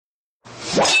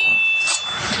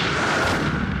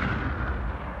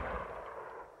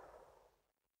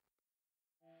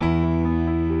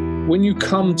when you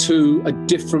come to a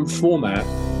different format,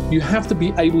 you have to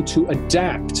be able to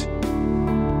adapt.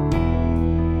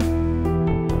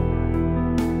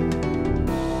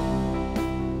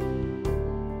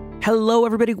 Hello,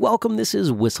 everybody. Welcome. This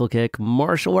is Whistlekick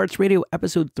Martial Arts Radio,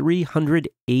 episode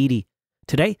 380.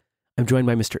 Today, I'm joined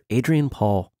by Mr. Adrian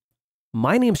Paul.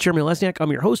 My name's Jeremy Lesniak.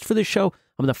 I'm your host for this show.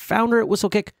 I'm the founder at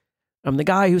Whistlekick. I'm the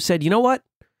guy who said, you know what?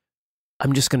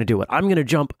 I'm just going to do it. I'm going to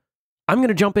jump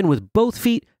in with both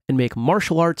feet and make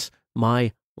martial arts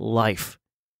my life.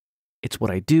 It's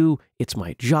what I do. It's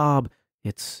my job.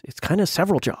 It's kind of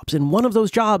several jobs. And one of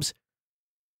those jobs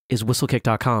is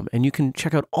whistlekick.com. And you can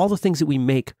check out all the things that we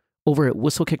make over at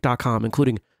whistlekick.com,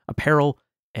 including apparel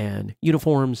and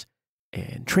uniforms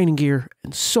and training gear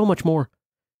and so much more.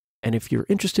 And if you're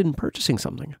interested in purchasing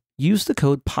something, use the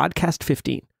code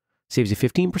podcast15. Saves you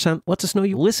 15%, lets us know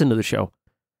you listen to the show.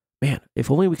 Man, if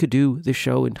only we could do this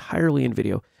show entirely in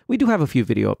video. We do have a few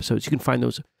video episodes. You can find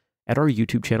those at our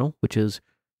YouTube channel, which is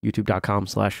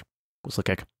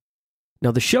youtube.com/whistlekick.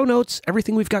 Now, the show notes,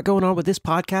 everything we've got going on with this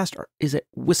podcast is at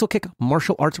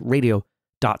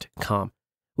whistlekickmartialartsradio.com.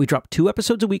 We drop 2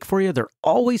 episodes a week for you. They're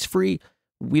always free.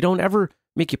 We don't ever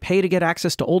make you pay to get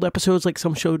access to old episodes like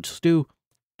some shows do.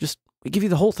 Just, we give you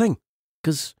the whole thing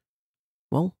because,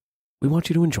 well, we want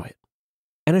you to enjoy it.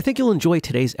 And I think you'll enjoy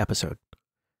today's episode.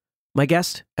 My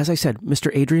guest, as I said, Mr.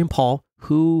 Adrian Paul,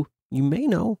 who you may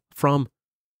know from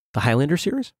the Highlander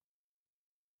Series.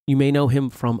 You may know him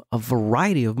from a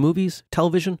variety of movies,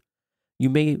 television. You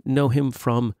may know him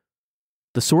from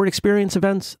the Sword Experience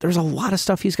events. There's a lot of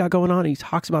stuff he's got going on. He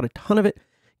talks about a ton of it,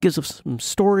 gives us some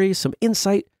stories, some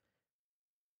insight.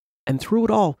 And through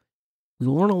it all, we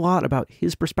learn a lot about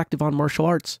his perspective on martial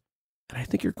arts. And I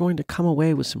think you're going to come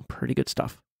away with some pretty good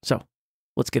stuff. So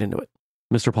let's get into it.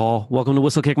 Mr. Paul, welcome to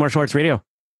Whistlekick Martial Arts Radio.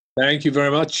 Thank you very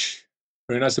much.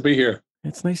 Very nice to be here.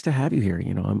 It's nice to have you here.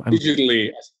 You know, I'm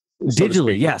digitally,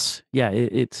 yes. Yeah.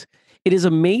 It is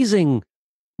amazing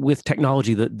with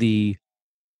technology that the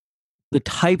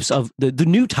types of the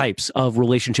new types of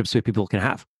relationships that people can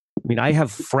have. I mean, I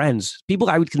have friends, people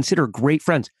I would consider great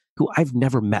friends who I've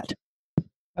never met.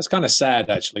 That's kind of sad,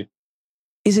 actually.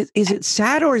 Is it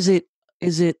sad, or is it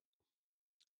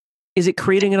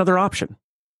creating another option?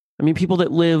 I mean, people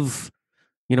that live,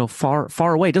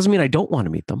 far away doesn't mean I don't want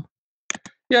to meet them.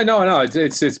 Yeah, no.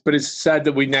 But it's sad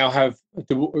that we now have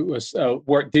to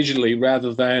work digitally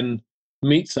rather than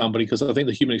meet somebody, because I think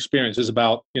the human experience is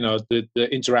about, the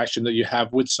interaction that you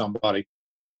have with somebody,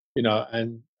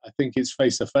 and I think it's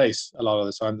face to face a lot of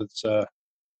the time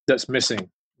that's missing.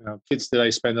 Kids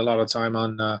today spend a lot of time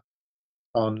on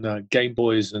Game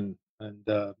Boys and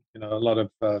a lot of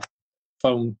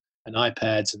phone and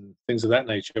iPads and things of that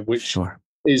nature, which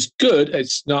is good.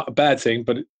 It's not a bad thing,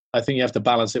 but I think you have to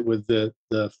balance it with the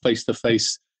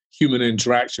face-to-face human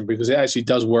interaction, because it actually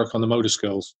does work on the motor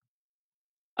skills.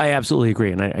 I absolutely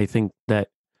agree. And I think that,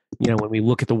 when we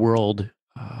look at the world,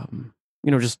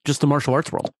 just the martial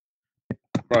arts world,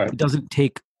 right, it doesn't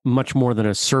take much more than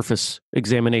a surface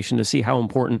examination to see how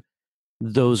important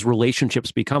those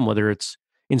relationships become, whether it's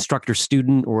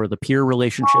instructor-student or the peer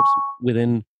relationships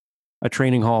within a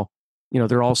training hall.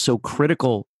 They're all so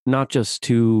critical, not just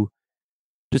to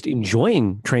just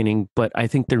enjoying training, but I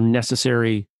think they're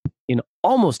necessary in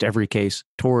almost every case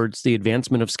towards the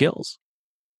advancement of skills.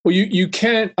 Well, you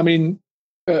can't, on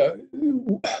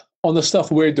the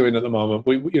stuff we're doing at the moment,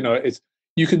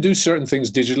 you can do certain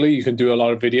things digitally. You can do a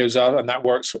lot of videos out, and that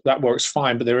works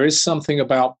fine. But there is something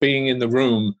about being in the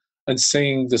room and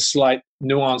seeing the slight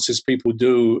nuances people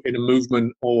do in a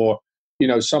movement, or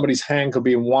somebody's hand could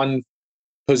be in one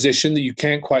position that you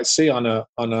can't quite see on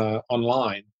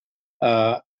online,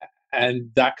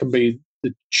 and that can be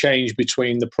the change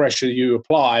between the pressure you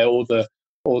apply or the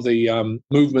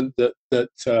movement that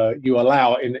you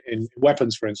allow in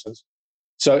weapons, for instance.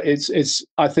 So it's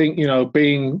I think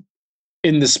being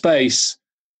in the space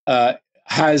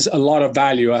has a lot of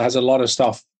value. It has a lot of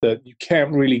stuff that you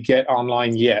can't really get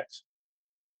online yet.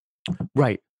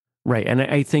 Right. And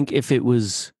I think if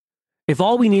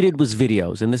all we needed was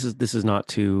videos, and this is not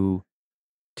to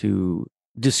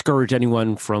discourage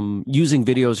anyone from using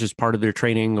videos as part of their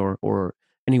training, or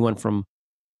anyone from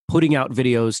putting out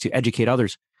videos to educate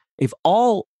others. If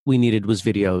all we needed was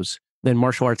videos, then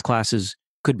martial arts classes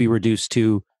could be reduced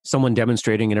to someone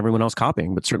demonstrating and everyone else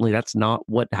copying. But certainly that's not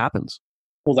what happens.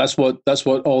 Well, that's what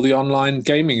all the online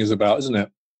gaming is about, isn't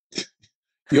it?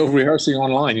 You're rehearsing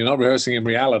online. You're not rehearsing in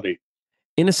reality.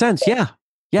 In a sense, yeah.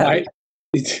 Right?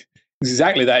 It's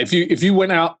exactly that. If you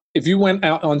went out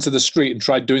onto the street and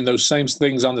tried doing those same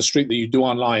things on the street that you do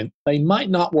online, they might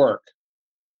not work.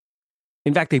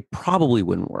 In fact, they probably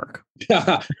wouldn't work.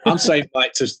 I'm saying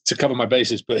like to cover my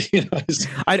bases, but you know,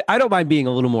 I don't mind being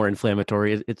a little more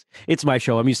inflammatory. It's my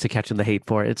show. I'm used to catching the hate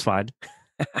for it. It's fine.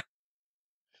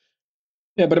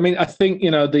 yeah. But I mean, I think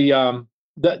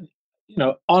that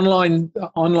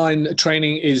online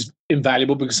training is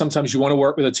invaluable because sometimes you want to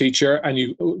work with a teacher and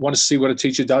you want to see what a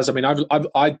teacher does. I mean,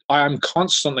 I am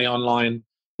constantly online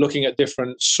looking at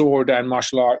different sword and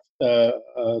martial art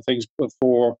things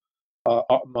for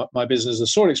my business, the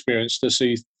sword experience, to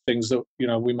see things that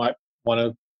we might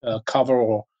want to cover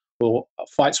or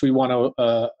fights we want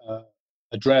to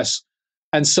address,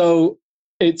 and so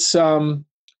it's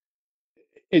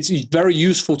it's very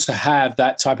useful to have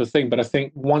that type of thing. But I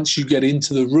think once you get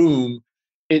into the room,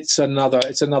 it's another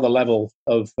level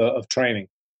of training.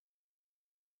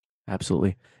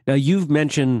 Absolutely. Now you've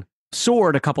mentioned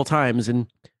sword a couple times, and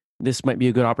this might be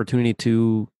a good opportunity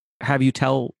to have you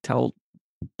tell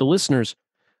the listeners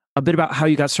a bit about how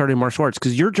you got started in martial arts,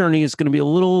 because your journey is going to be a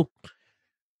little,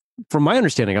 from my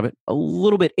understanding of it, a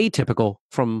little bit atypical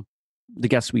from the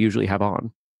guests we usually have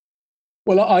on.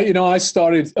 Well, I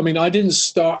started. I mean, I didn't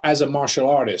start as a martial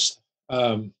artist.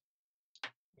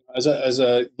 As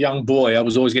a young boy, I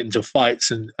was always getting into fights,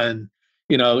 and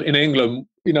in England,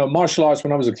 martial arts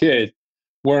when I was a kid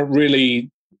weren't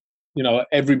really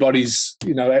everybody's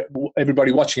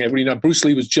everybody watching it. Bruce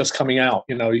Lee was just coming out.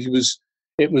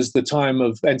 It was the time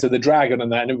of Enter the Dragon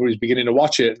and that, and everybody's beginning to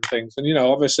watch it and things. And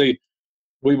obviously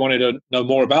we wanted to know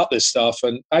more about this stuff.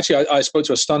 And actually, I spoke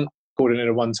to a stunt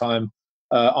coordinator one time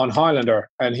on Highlander,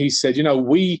 and he said,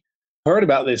 we heard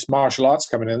about this martial arts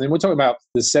coming in, and we're talking about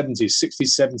the 70s,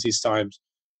 60s, 70s times.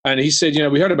 And he said,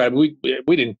 we heard about it, but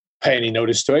we didn't pay any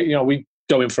notice to it. We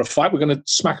go in for a fight, we're going to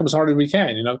smack them as hard as we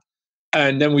can,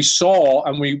 And then we saw,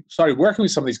 and we started working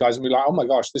with some of these guys, and we were like, oh my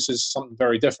gosh, this is something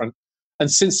very different. And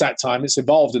since that time, it's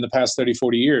evolved in the past 30,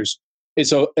 40 years.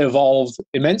 It's evolved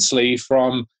immensely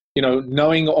from,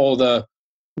 knowing all the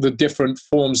different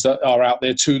forms that are out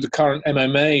there to the current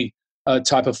MMA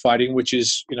type of fighting, which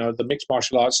is, the mixed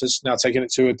martial arts has now taken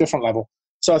it to a different level.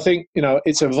 So I think,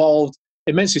 it's evolved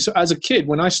immensely. So as a kid,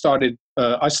 when I started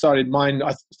mine,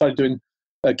 I started doing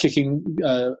kicking,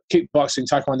 kickboxing,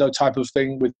 taekwondo type of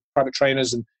thing with private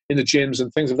trainers and in the gyms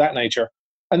and things of that nature.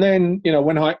 And then,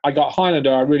 when I got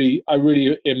Highlander, I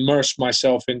really immersed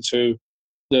myself into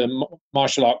the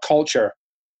martial art culture,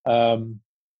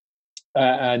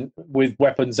 and with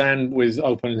weapons and with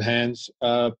open hands,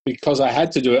 because I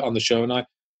had to do it on the show, and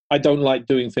I don't like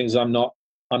doing things I'm not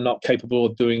capable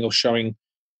of doing or showing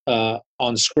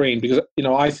on screen, because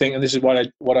I think, and this is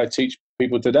what I teach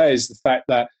people today, is the fact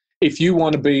that if you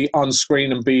want to be on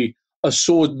screen and be a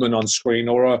swordsman on screen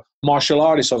or a martial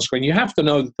artist on screen, you have to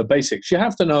know the basics. You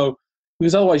have to know,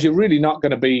 because otherwise you're really not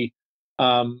going to be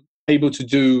able to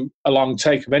do a long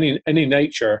take of any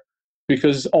nature,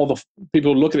 because all the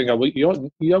people looking at it,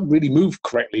 you don't really move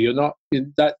correctly. You're not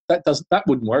that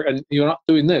wouldn't work, and you're not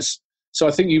doing this. So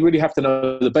I think you really have to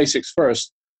know the basics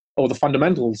first, or the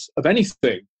fundamentals of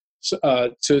anything,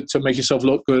 to make yourself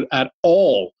look good at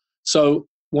all. So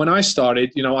when I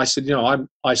started, I said,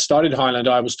 I started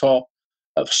Highlander. I was taught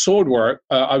sword work.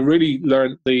 I really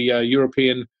learned the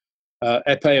European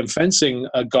épée and fencing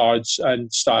guards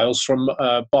and styles from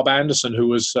Bob Anderson, who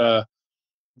was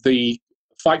the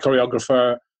fight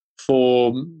choreographer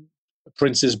for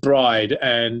Princess Bride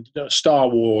and Star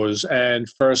Wars and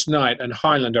First Night and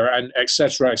Highlander and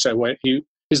etc. etc.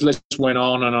 His list went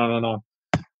on and on and on.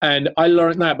 And I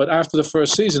learned that. But after the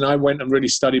first season, I went and really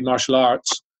studied martial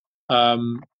arts.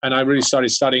 And I really started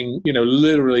studying,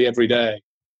 literally every day.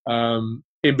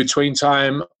 In between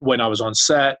time, when I was on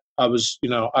set, if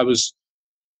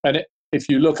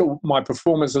you look at my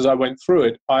performance as I went through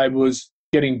it, I was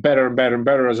getting better and better and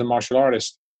better as a martial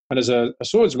artist and as a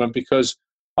swordsman, because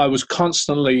I was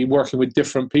constantly working with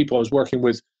different people. I was working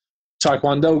with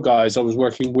Taekwondo guys. I was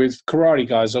working with karate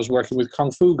guys. I was working with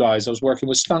Kung Fu guys. I was working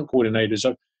with stunt coordinators.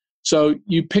 So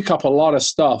you pick up a lot of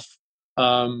stuff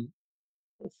from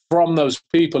those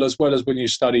people, as well as when you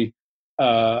study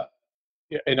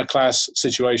in a class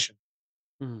situation.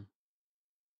 Mm.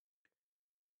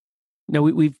 Now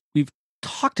we've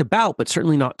talked about, but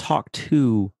certainly not talked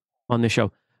to on this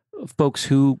show, folks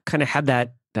who kind of had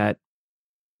that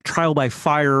trial by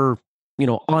fire,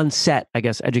 on set, I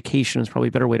guess education is probably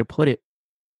a better way to put it.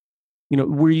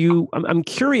 I'm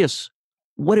curious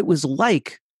what it was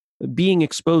like being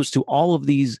exposed to all of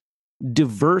these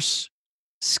diverse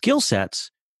skill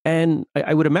sets. And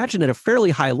I would imagine at a fairly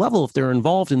high level, if they're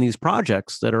involved in these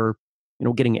projects that are,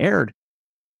 getting aired.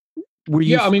 Were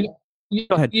you? Yeah, I mean,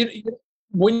 go ahead.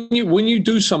 When you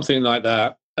do something like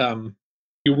that,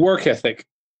 your work ethic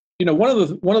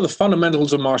one of the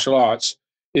fundamentals of martial arts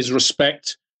is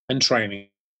respect and training.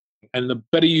 And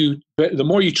the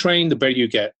more you train, the better you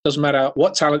get. Doesn't matter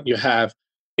what talent you have.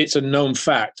 It's a known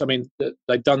fact. I mean,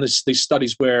 they've done these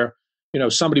studies where,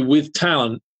 somebody with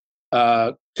talent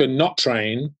can not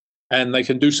train and they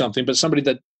can do something, but somebody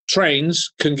that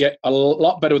trains can get a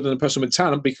lot better than the person with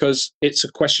talent, because it's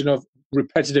a question of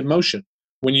repetitive motion.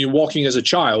 When you're walking as a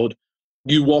child,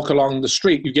 you walk along the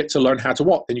street, you get to learn how to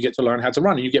walk, then you get to learn how to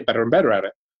run, and you get better and better at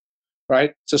it,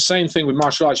 right? It's the same thing with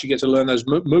martial arts. You get to learn those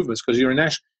movements, because your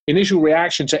initial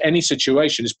reaction to any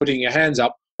situation is putting your hands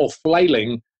up or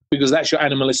flailing, because that's your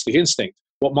animalistic instinct.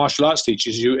 What martial arts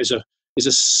teaches you is a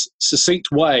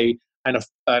succinct way and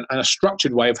a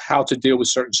structured way of how to deal with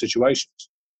certain situations.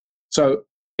 So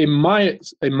in my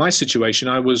situation,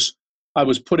 I was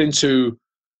put into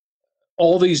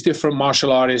all these different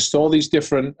martial artists, all these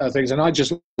different things, and I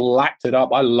just lapped it up.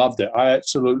 I loved it. I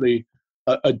absolutely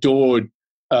adored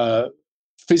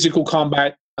physical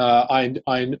combat. I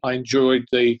enjoyed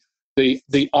the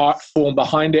art form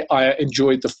behind it. I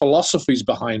enjoyed the philosophies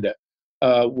behind it,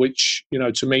 which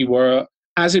to me were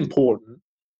as important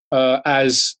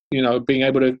as being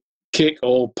able to kick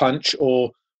or punch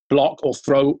or block or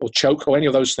throw or choke or any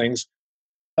of those things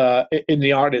in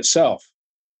the art itself.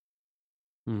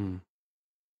 Hmm.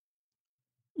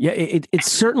 Yeah,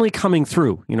 it's certainly coming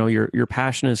through. Your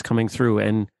passion is coming through,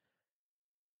 and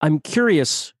I'm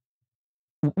curious,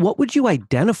 what would you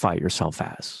identify yourself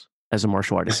as a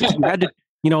martial artist? If you had to,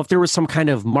 if there was some kind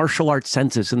of martial arts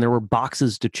census and there were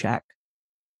boxes to check.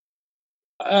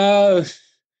 It's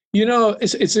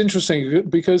interesting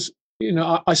because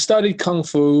I studied kung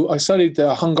fu. I studied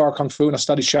Hung Gar kung fu, and I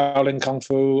studied Shaolin kung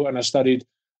fu, and I studied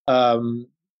some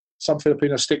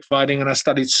Filipino stick fighting, and I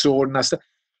studied sword, and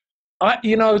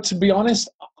to be honest,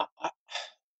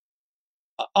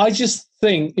 I just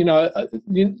think,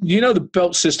 the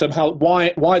belt system,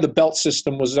 why the belt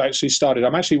system was actually started.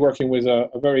 I'm actually working with a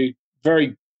very,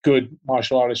 very good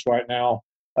martial artist right now.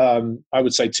 I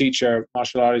would say teacher,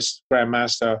 martial artist,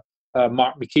 grandmaster,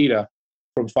 Mark Makita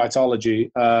from Fightology,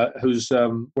 who's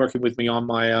working with me on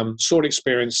my Sword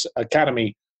Experience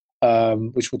Academy,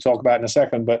 which we'll talk about in a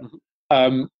second. But,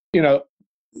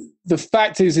 the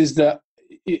fact is that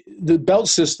the belt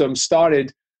system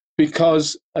started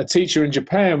because a teacher in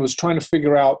Japan was trying to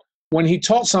figure out, when he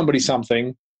taught somebody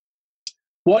something,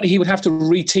 what he would have to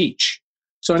reteach.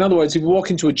 So in other words, if you walk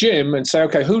into a gym and say,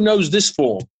 okay, who knows this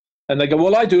form? And they go,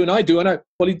 well, I do, and I do, and I.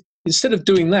 Well, instead of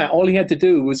doing that, all he had to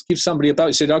do was give somebody a belt.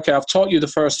 He said, okay, I've taught you the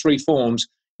first 3 forms.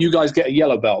 You guys get a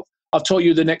yellow belt. I've taught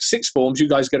you the next 6 forms. You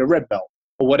guys get a red belt,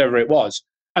 or whatever it was.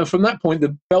 And from that point,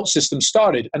 the belt system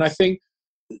started. And I think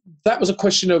that was a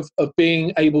question of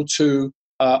being able to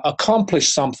accomplish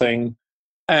something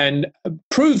and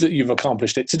prove that you've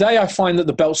accomplished it. Today, I find that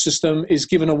the belt system is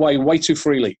given away way too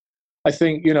freely. I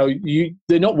think,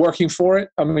 they're not working for it.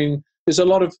 I mean, there's a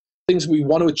lot of things we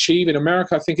want to achieve in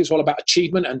America. I think it's all about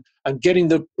achievement and getting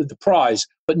the prize,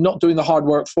 but not doing the hard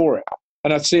work for it.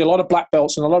 And I see a lot of black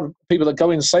belts and a lot of people that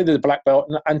go in and say they're the black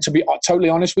belt. And to be totally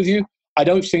honest with you, I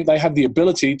don't think they have the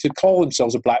ability to call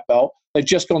themselves a black belt. They've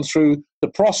just gone through the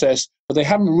process, but they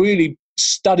haven't really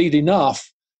studied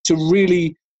enough to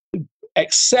really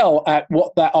excel at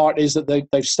what that art is that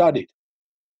they've studied.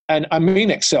 And I mean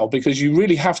excel, because you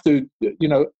really have to,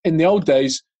 in the old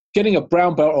days, getting a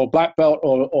brown belt or black belt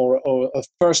or a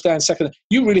first dan, second,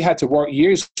 you really had to work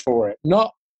years for it,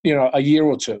 not, a year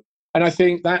or two. And I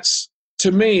think that's,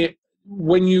 to me,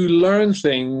 when you learn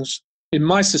things, in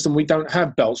my system, we don't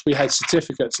have belts. We had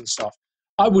certificates and stuff.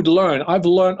 I've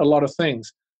learned a lot of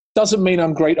things. Doesn't mean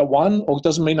I'm great at one, or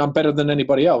doesn't mean I'm better than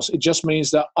anybody else. It just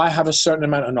means that I have a certain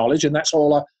amount of knowledge, and that's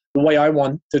all the way I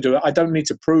want to do it. I don't need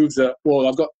to prove that,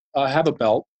 well, I have a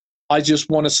belt. I just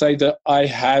want to say that I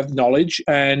have knowledge,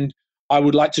 and I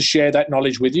would like to share that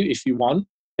knowledge with you if you want.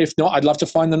 If not, I'd love to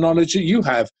find the knowledge that you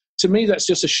have. To me, that's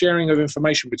just a sharing of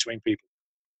information between people.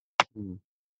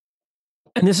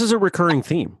 And this is a recurring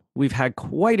theme. We've had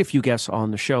quite a few guests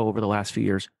on the show over the last few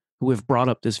years who have brought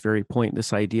up this very point,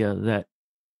 this idea that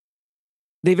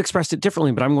they've expressed it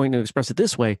differently, but I'm going to express it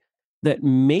this way, that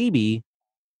maybe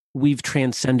we've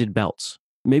transcended belts.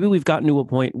 Maybe we've gotten to a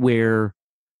point where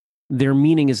their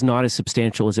meaning is not as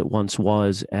substantial as it once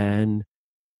was. And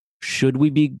should we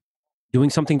be doing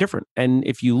something different? And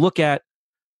if you look at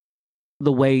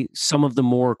the way some of the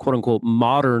more quote unquote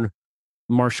modern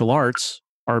martial arts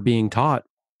are being taught,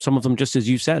 some of them, just as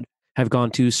you said, have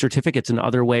gone to certificates and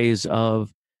other ways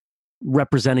of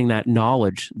representing that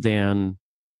knowledge than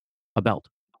a belt.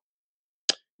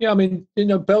 Yeah, I mean,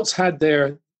 belts had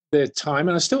their time,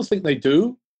 and I still think they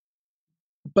do.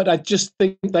 But I just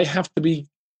think they have to be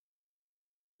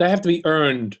they have to be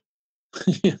earned.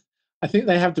 I think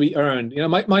they have to be earned. You know,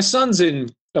 my son's in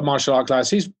a martial art class.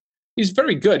 He's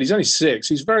very good. He's only 6.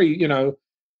 He's very, you know,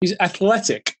 he's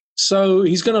athletic. So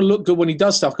he's going to look good when he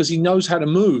does stuff because he knows how to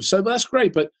move. So that's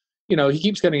great. But, you know, he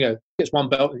keeps gets one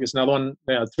belt, gets another one,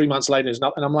 you know, 3 months later, there's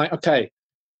another. And I'm like, okay,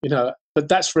 you know, but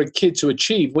that's for a kid to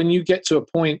achieve. When you get to a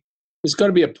point, there's got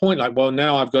to be a point like, well,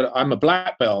 now I'm a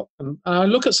black belt. And I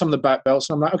look at some of the black belts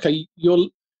and I'm like, okay,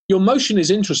 your motion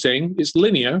is interesting. It's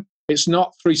linear. It's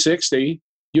not 360.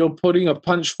 You're putting a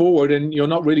punch forward and you're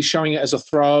not really showing it as a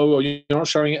throw, or you're not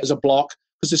showing it as a block,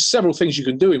 because there's several things you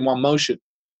can do in one motion.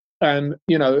 And,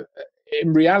 you know,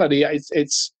 in reality,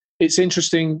 it's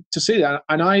interesting to see that.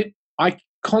 And I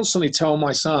constantly tell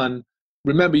my son,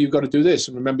 remember, you've got to do this,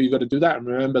 and remember, you've got to do that, and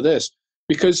remember this,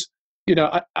 because, you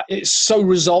know, it's so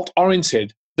result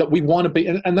oriented that we want to be.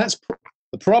 And that's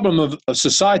the problem of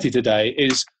society today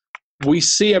is, we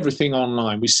see everything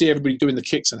online. We see everybody doing the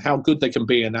kicks and how good they can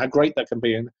be and how great that can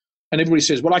be. And everybody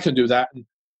says, well, I can do that.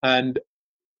 And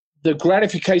the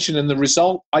gratification and the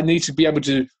result, I need to be able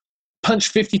to punch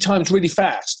 50 times really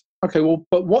fast. Okay, well,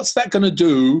 but what's that going to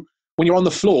do when you're on the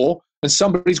floor and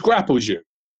somebody's grappled you?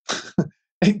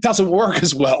 It doesn't work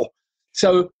as well.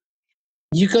 So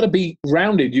you've got to be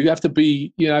rounded. You have to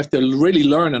really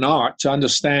learn an art to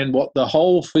understand what the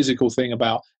whole physical thing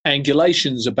about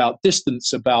angulations, about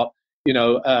distance, about, you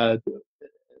know,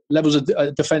 levels of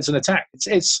defense and attack.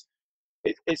 It's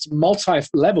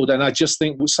multi-leveled, and I just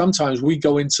think sometimes we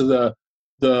go into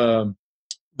the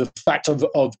fact of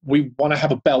we want to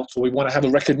have a belt, or we want to have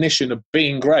a recognition of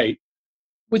being great,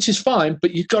 which is fine,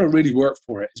 but you've got to really work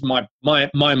for it. It's my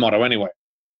motto anyway.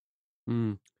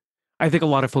 I think a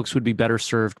lot of folks would be better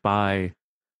served by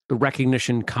the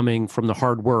recognition coming from the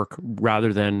hard work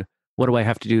rather than what do I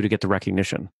have to do to get the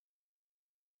recognition.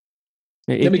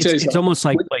 Let me tell you something. It's almost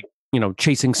like, you know,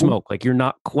 chasing smoke. Like, you're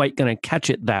not quite going to catch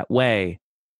it that way.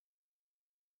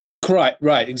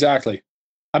 Right, exactly.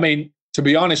 I mean, to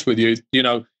be honest with you, you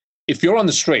know, if you're on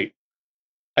the street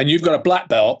and you've got a black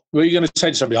belt, what are you going to say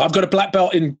to somebody? I've got a black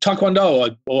belt in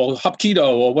Taekwondo or Hapkido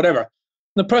or whatever.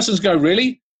 And the person's going,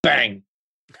 really? Bang.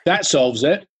 That solves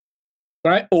it.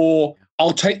 Right? Or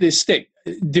I'll take this stick,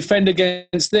 defend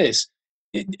against this.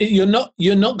 You're not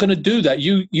going to do that.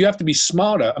 You have to be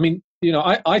smarter. I mean, you know,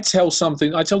 I tell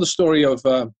the story of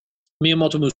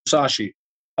Miyamoto Musashi,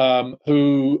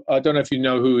 who, I don't know if you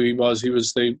know who he was. He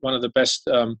was one of the best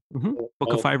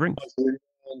Book of Five Rings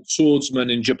swordsman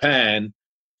in Japan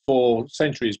for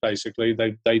centuries. Basically,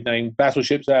 they named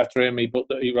battleships after him. He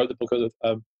wrote the book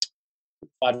of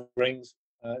Five Rings.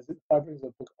 Is it Five Rings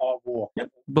or Book of Art War? Yep.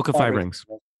 Book of Five Rings.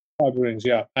 5 Rings,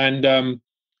 yeah. And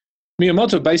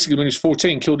Miyamoto, basically, when he was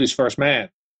 14, killed his first man.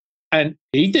 And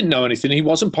he didn't know anything. He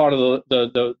wasn't part of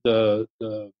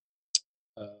the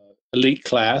elite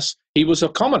class. He was a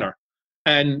commoner.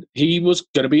 And he was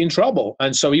going to be in trouble.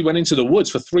 And so he went into the woods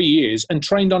for 3 years and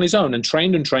trained on his own, and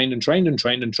trained,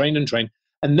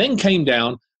 and then came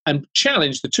down and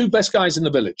challenged the 2 best guys in the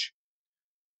village.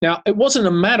 Now, it wasn't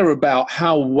a matter about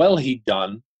how well he'd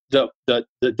done that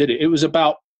did it. It was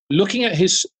about looking at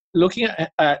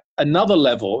another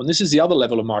level, and this is the other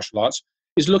level of martial arts,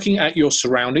 is looking at your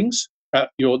surroundings,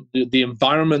 the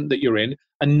environment that you're in,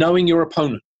 and knowing your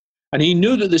opponent. And he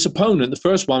knew that this opponent, the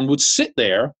first one, would sit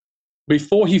there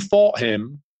before he fought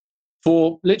him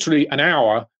for literally an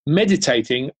hour,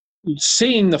 meditating,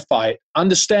 seeing the fight,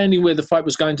 understanding where the fight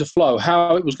was going to flow,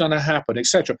 how it was going to happen,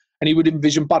 etc. And he would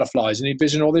envision butterflies, and he'd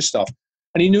envision all this stuff.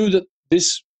 And he knew that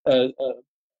this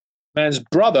man's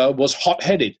brother was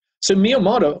hot-headed. So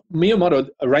Miyamoto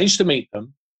arranged to meet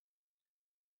them.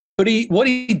 But what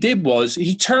he did was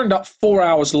he turned up 4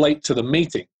 hours late to the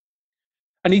meeting.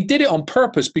 And he did it on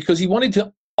purpose because he wanted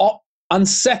to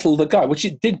unsettle the guy, which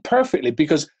it did perfectly,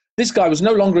 because this guy was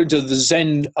no longer into the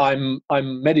Zen, I'm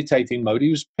meditating mode. He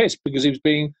was pissed because he was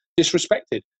being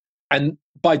disrespected. And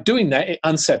by doing that, it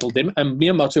unsettled him, and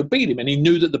Miyamoto beat him. And he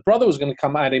knew that the brother was going to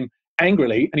come at him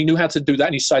angrily, and he knew how to do that,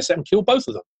 and he sidestepped and killed both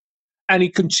of them. And he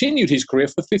continued his career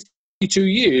for 52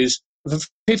 years, for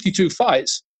 52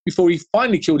 fights, before he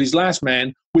finally killed his last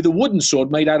man with a wooden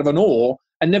sword made out of an oar,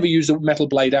 and never used a metal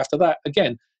blade after that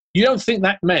again. You don't think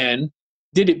that man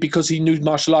did it because he knew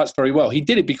martial arts very well. He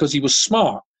did it because he was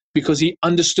smart, because he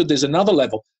understood there's another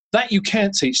level. That you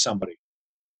can't teach somebody.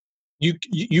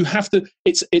 You have to,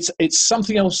 it's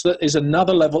something else that is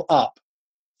another level up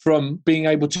from being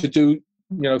able to do,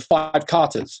 5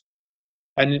 katas.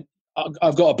 And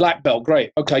I've got a black belt,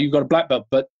 great. Okay, you've got a black belt,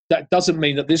 but that doesn't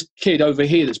mean that this kid over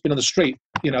here that's been on the street,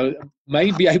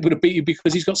 may be able to beat you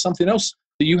because he's got something else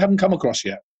that you haven't come across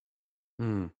yet.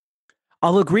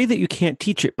 I'll agree that you can't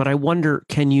teach it, but I wonder,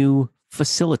 can you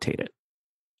facilitate it?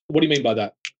 What do you mean by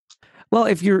that? Well,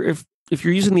 if you're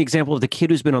using the example of the kid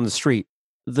who's been on the street,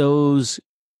 those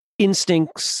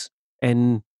instincts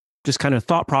and just kind of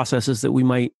thought processes that we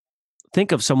might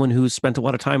think of someone who's spent a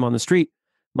lot of time on the street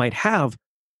might have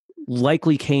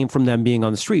likely came from them being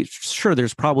on the street. Sure,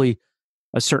 there's probably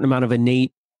a certain amount of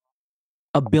innate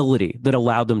ability that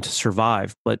allowed them to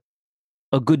survive, but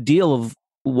a good deal of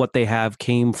what they have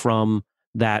came from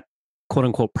that quote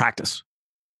unquote practice.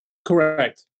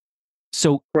 Correct.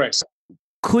 So correct.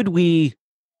 Could we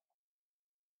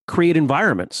create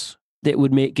environments that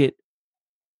would make it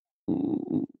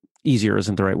easier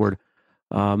isn't the right word,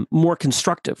 more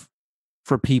constructive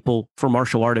for people, for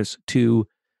martial artists to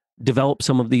develop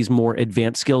some of these more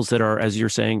advanced skills that are, as you're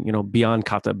saying, beyond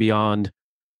kata, beyond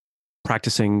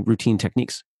practicing routine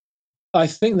techniques? I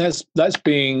think that's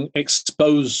being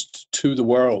exposed to the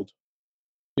world,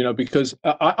 because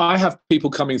I have people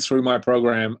coming through my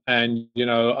program, and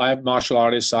I have martial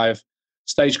artists, I have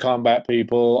stage combat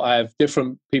people, I have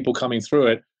different people coming through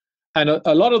it, and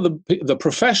a lot of the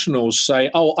professionals say,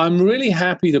 "Oh, I'm really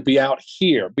happy to be out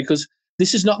here because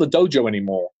this is not the dojo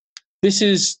anymore. This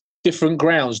is different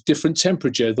grounds, different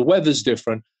temperature, the weather's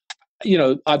different.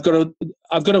 I've got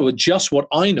to adjust what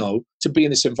I know to be in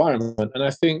this environment." And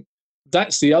I think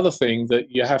that's the other thing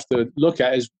that you have to look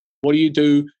at is, what do you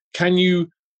do? Can you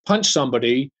punch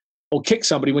somebody or kick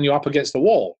somebody when you're up against the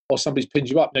wall or somebody's pinned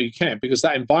you up? No, you can't, because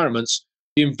the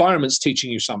environment's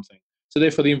teaching you something. So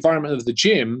therefore, the environment of the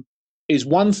gym is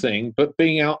one thing, but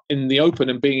being out in the open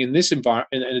and being in this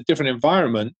environment, in a different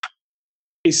environment,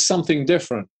 is something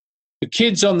different. The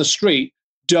kids on the street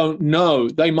don't know.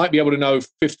 They might be able to know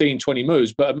 15, 20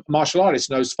 moves, but a martial artist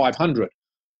knows 500.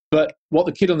 But what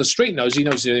the kid on the street knows, he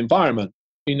knows the environment.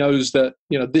 He knows that,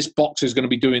 this box is going to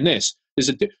be doing this.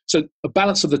 So a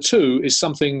balance of the two is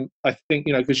something, I think,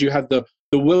 because you have the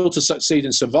will to succeed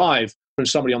and survive from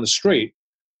somebody on the street,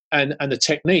 and the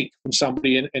technique from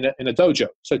somebody in a dojo.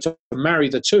 So to marry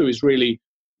the two is really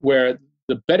where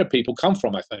the better people come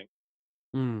from, I think.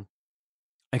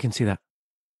 I can see that.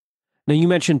 Now, you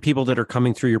mentioned people that are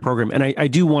coming through your program, and I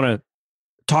do want to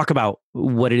talk about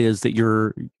what it is that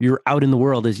you're out in the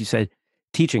world, as you said,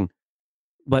 teaching.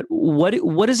 But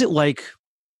what is it like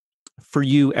for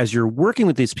you as you're working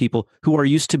with these people who are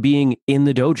used to being in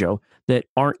the dojo, that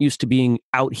aren't used to being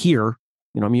out here?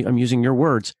 I'm using your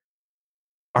words.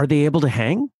 Are they able to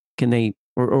hang? Can they,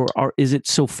 or is it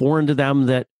so foreign to them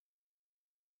that?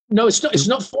 No, it's not. It's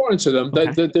not foreign to them.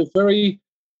 Okay. They're very,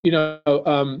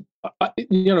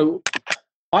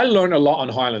 I learned a lot on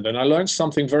Highlander, and I learned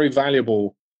something very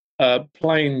valuable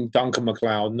playing Duncan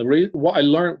MacLeod. And what I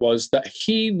learned was that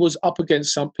he was up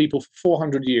against some people for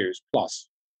 400 years plus.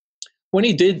 When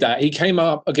he did that, he came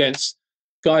up against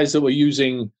guys that were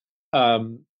using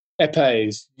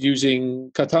epées,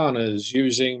 using katanas,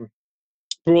 using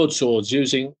broadswords,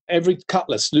 using every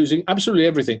cutlass, using absolutely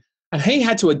everything. And he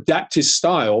had to adapt his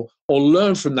style or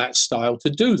learn from that style to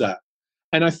do that.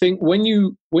 And I think when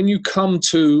you come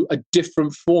to a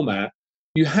different format,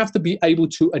 you have to be able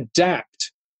to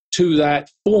adapt to that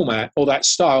format or that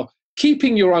style,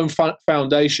 keeping your own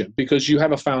foundation, because you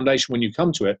have a foundation when you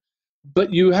come to it.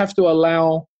 But you have to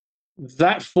allow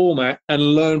that format and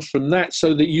learn from that,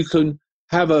 so that you can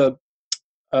have a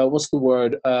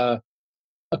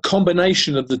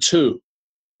combination of the two.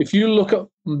 If you look at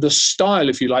the style,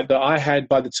 if you like, that I had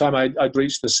by the time I'd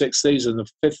reached the sixth season, the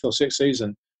fifth or sixth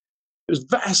season, it was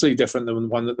vastly different than the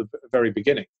one at the very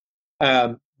beginning.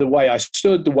 The way I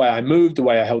stood, the way I moved, the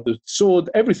way I held the sword,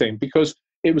 everything, because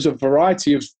it was a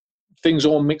variety of things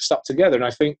all mixed up together. And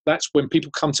I think that's when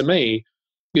people come to me,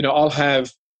 I'll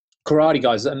have karate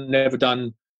guys that have never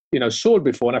done, sword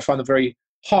before, and I find them very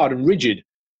hard and rigid.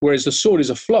 Whereas the sword is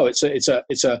a flow. It's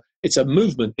a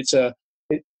movement.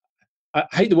 I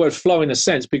hate the word flow in a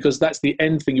sense, because that's the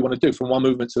end thing you want to do from one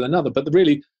movement to another. But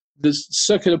really, the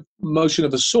circular motion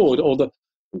of a sword, or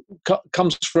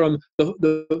comes from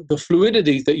the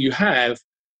fluidity that you have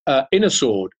in a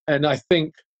sword. And I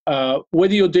think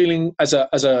whether you're dealing as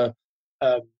a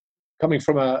coming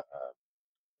from a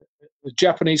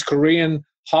Japanese, Korean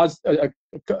hard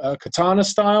katana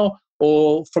style,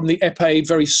 or from the epee,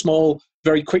 very small,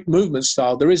 very quick movement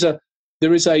style, there is a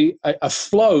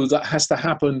flow that has to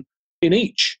happen in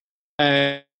each,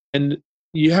 and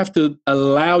you have to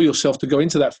allow yourself to go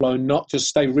into that flow, and not just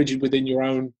stay rigid within your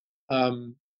own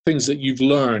things that you've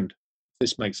learned. If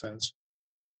this makes sense.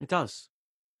 It does.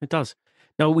 It does.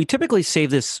 Now, we typically save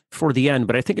this for the end,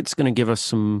 but I think it's going to give us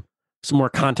some more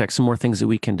context, some more things that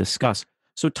we can discuss.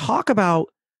 So talk about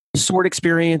sword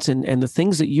experience and the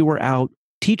things that you were out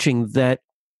teaching that,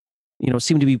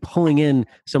 seem to be pulling in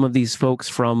some of these folks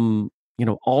from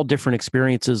all different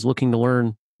experiences looking to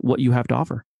learn what you have to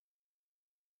offer?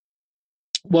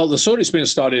 Well, the sword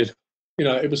experience started,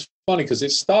 it was funny because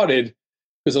it started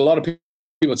because a lot of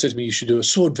people said to me, you should do a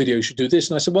sword video, you should do this.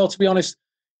 And I said, well, to be honest,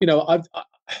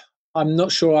 I'm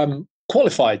not sure I'm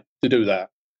qualified to do that.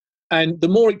 And the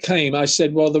more it came, I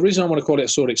said, well, the reason I want to call it a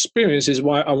sword experience is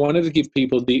why I wanted to give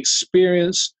people the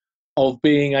experience of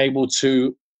being able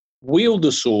to wield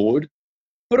a sword,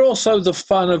 but also the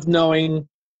fun of knowing,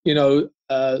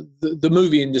 the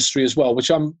movie industry as well, which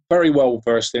I'm very well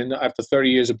versed in after 30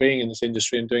 years of being in this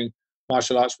industry and doing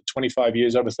martial arts for 25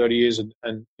 years, over 30 years.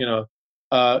 And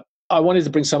I wanted to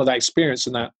bring some of that experience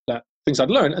and that things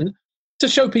I'd learned and to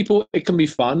show people it can be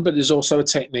fun, but there's also a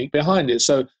technique behind it.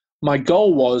 So my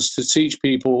goal was to teach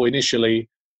people initially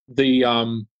the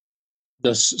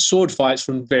sword fights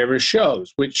from various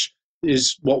shows, which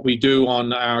is what we do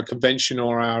on our convention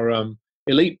or our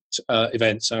elite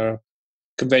events. Our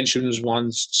conventions,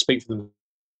 ones speak for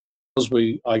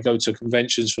themselves. I go to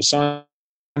conventions for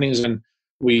signings, and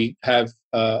we have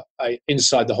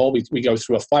inside the hall. We go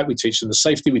through a fight. We teach them the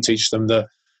safety. We teach them the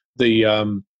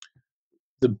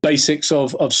basics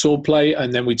of swordplay,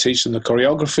 and then we teach them the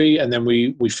choreography, and then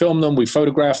we film them, we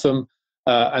photograph them,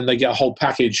 and they get a whole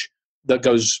package that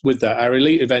goes with that. Our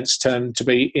elite events tend to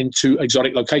be into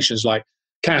exotic locations like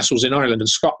castles in Ireland and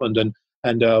Scotland,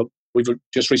 and we've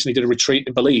just recently did a retreat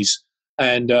in Belize,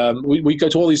 and we go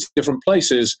to all these different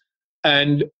places,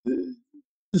 and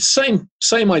the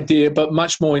same idea, but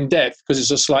much more in depth because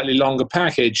it's a slightly longer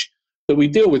package that we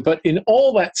deal with. But in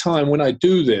all that time when I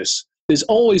do this, there's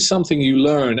always something you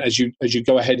learn as you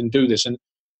go ahead and do this. And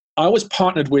I was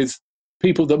partnered with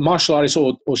people that martial artists,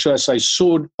 or should I say,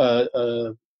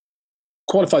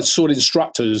 qualified sword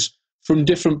instructors from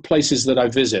different places that I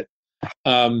visit.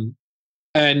 And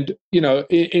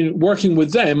in working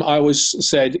with them, I was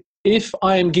said, if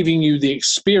I am giving you the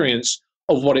experience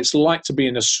of what it's like to be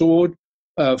in a sword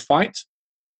fight,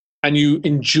 and you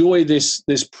enjoy this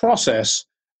process,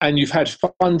 and you've had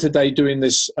fun today doing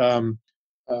this.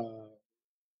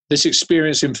 This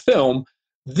experience in film,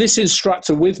 this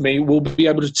instructor with me will be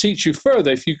able to teach you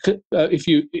further if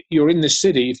you're in this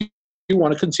city, if you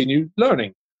want to continue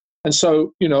learning. And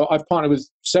so, I've partnered with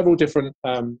several different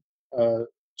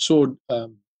sword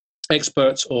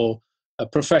experts or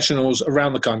professionals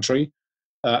around the country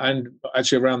and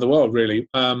actually around the world, really,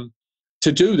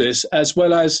 to do this, as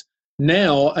well as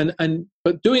now.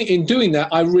 But in doing that,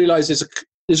 I realize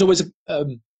there's always a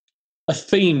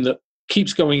theme that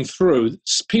keeps going through.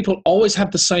 People always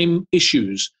have the same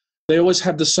issues. They always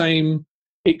have the same.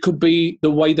 It could be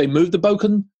the way they move the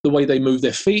boken, the way they move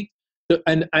their feet,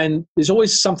 and there's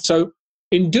always something. So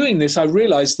in doing this, I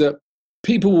realized that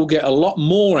people will get a lot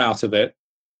more out of it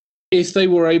if they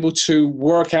were able to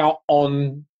work out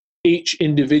on each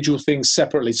individual thing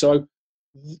separately. So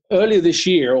earlier this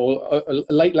year or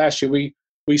late last year,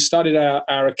 we started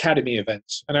our academy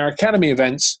events, and our academy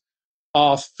events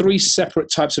are 3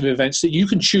 separate types of events that you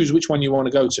can choose which one you want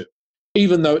to go to,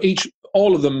 even though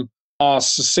all of them are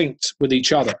succinct with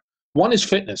each other. One is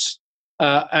fitness.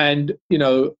 And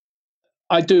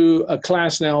I do a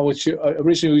class now, which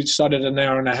originally we started an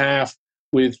hour and a half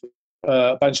with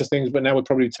a bunch of things, but now we're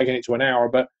probably taking it to an hour.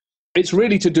 But it's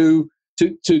really to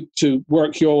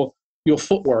work your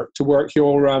footwork, to work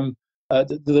your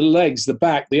the legs, the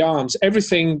back, the arms,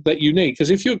 everything that you need. Because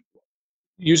if you're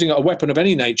using a weapon of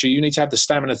any nature, you need to have the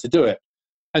stamina to do it.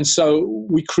 And so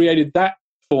we created that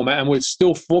format, and we're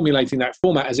still formulating that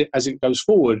format as it goes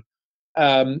forward,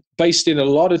 based in a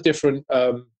lot of different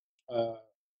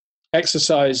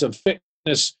exercise and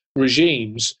fitness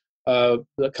regimes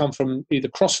that come from either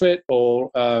CrossFit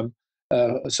or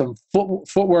some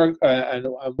footwork and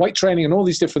weight training and all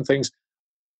these different things,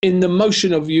 in the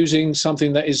motion of using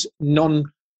something that is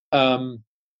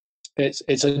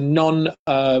it's a non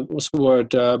what's the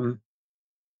word? Trying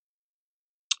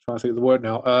to think of the word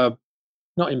now.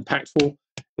 Not impactful.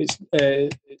 It's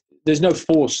there's no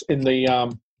force in the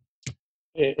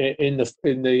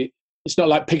It's not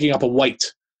like picking up a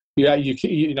weight. Yeah,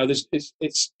 there's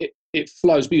it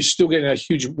flows, but you're still getting a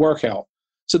huge workout.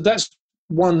 So that's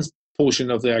one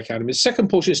portion of the academy. The second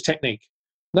portion is technique.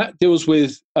 That deals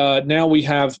with now we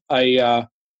have a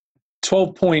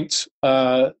 12-point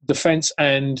defense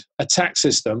and attack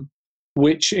system,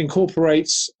 which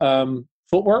incorporates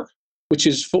footwork, which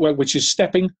is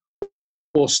stepping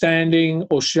or standing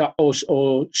or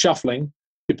shuffling,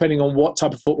 depending on what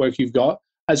type of footwork you've got,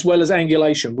 as well as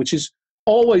angulation, which is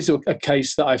always a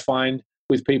case that I find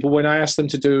with people when I ask them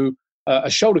to do a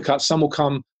shoulder cut. Some will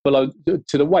come below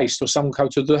to the waist, or some will go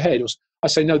to the head. I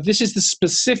say, no, this is the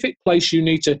specific place you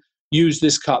need to use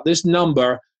this cut. This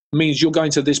number means you're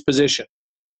going to this position.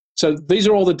 So these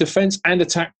are all the defense and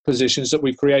attack positions that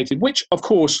we've created, which, of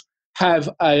course, have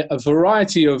a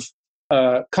variety of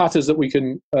katas that we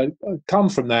can come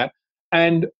from that.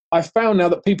 And I found now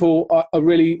that people are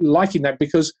really liking that,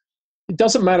 because it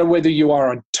doesn't matter whether you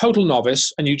are a total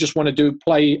novice and you just want to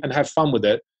play and have fun with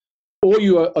it, or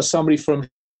you are somebody from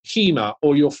HEMA,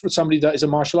 or you're somebody that is a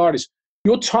martial artist.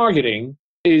 Your targeting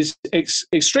is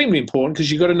extremely important,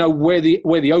 because you've got to know where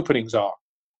the openings are.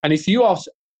 And if you are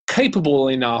capable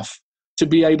enough to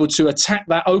be able to attack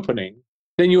that opening,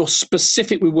 then you're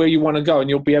specific with where you want to go, and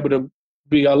you'll be able to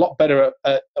be a lot better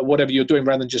at whatever you're doing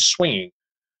rather than just swinging.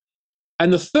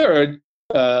 And the third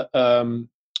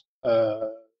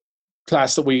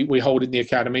class that we hold in the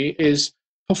academy is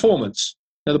performance.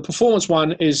 Now, the performance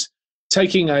one is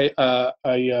taking a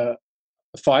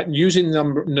fight and using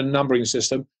the numbering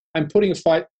system and putting a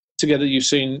fight together you've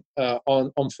seen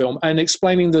on film, and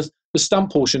explaining the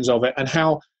stunt portions of it and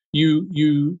how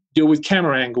you deal with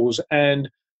camera angles and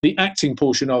the acting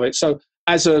portion of it. So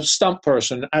as a stunt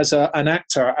person, as an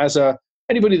actor, as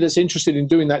anybody that's interested in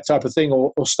doing that type of thing,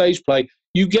 or stage play,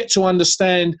 you get to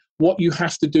understand what you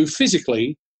have to do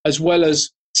physically as well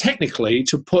as technically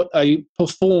to put a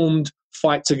performed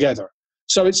fight together.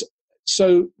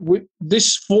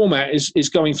 This format is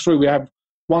going through. We have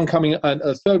one coming,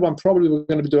 a third one probably. We're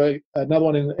going to do another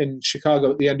one in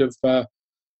Chicago at the end of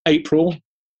April,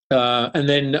 and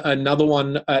then another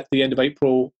one at the end of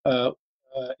April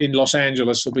in Los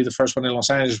Angeles. Will be the first one in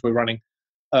Los Angeles we're running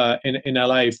in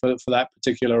LA for that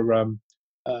particular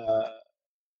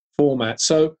format.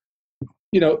 So,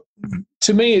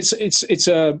 to me,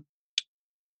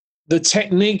 the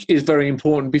technique is very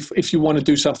important if you want to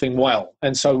do something well.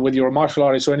 And so whether you're a martial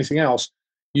artist or anything else,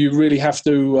 you really have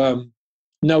to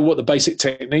know what the basic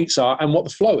techniques are and what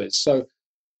the flow is. So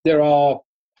there are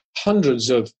hundreds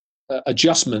of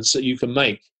adjustments that you can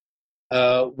make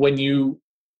when you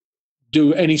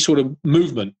do any sort of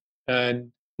movement.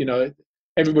 And,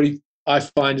 everybody, I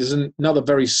find, is another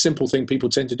very simple thing people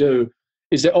tend to do,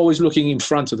 is they're always looking in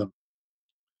front of them.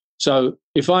 So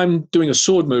if I'm doing a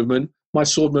sword movement, my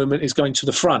sword movement is going to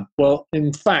the front. Well,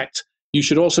 in fact, you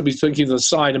should also be thinking to the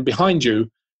side and behind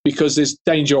you, because there's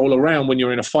danger all around when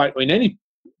you're in a fight, or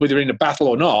whether you're in a battle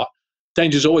or not,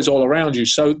 danger's always all around you.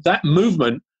 So that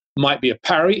movement might be a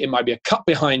parry, it might be a cut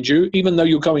behind you. Even though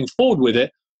you're going forward with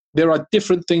it, there are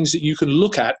different things that you can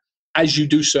look at as you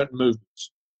do certain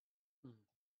movements.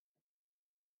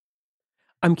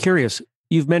 I'm curious.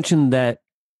 You've mentioned that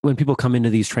when people come into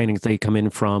these trainings, they come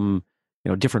in from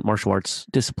different martial arts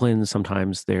disciplines.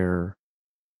 Sometimes they're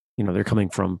coming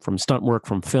from stunt work,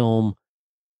 from film.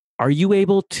 Are you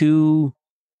able to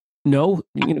know?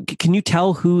 Can you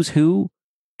tell who's who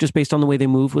just based on the way they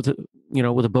move with a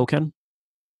bokken?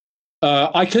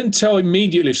 I can tell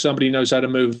immediately if somebody knows how to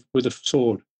move with a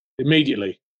sword.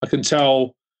 Immediately, I can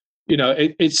tell.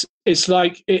 It's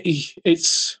like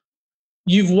it's.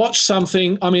 You've watched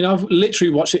something. I mean, I've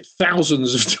literally watched it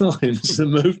thousands of times. The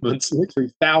movements,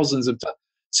 literally thousands of times.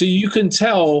 So you can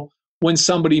tell when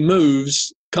somebody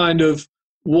moves, kind of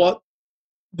what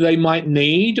they might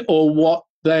need or what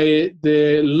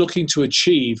they're looking to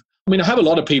achieve. I mean, I have a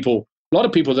lot of people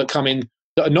that come in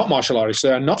that are not martial artists.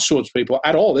 They are not swords people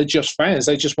at all. They're just fans.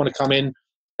 They just want to come in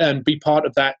and be part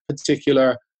of that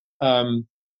particular fight,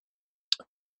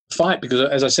 because,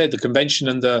 as I said, the convention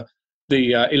and the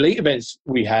elite events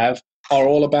we have are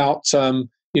all about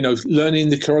learning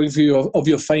the choreography of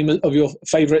your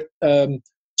favorite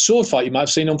sword fight you might have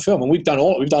seen on film. And we've done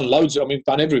loads. We've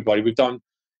done everybody. We've done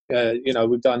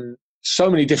we've done so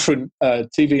many different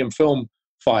TV and film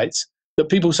fights that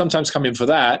people sometimes come in for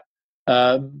that.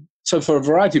 So for a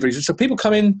variety of reasons, so people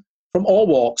come in from all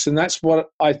walks, and that's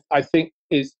what I think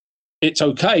is. It's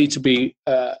okay to be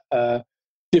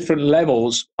different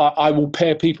levels. I will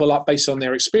pair people up based on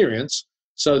their experience,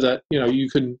 so that you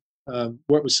can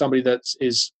work with somebody that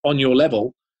is on your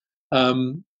level.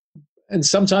 And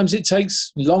sometimes it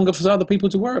takes longer for other people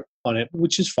to work on it,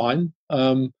 which is fine.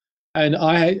 And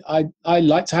I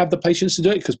like to have the patience to do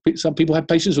it, because some people had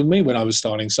patience with me when I was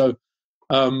starting. So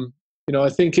I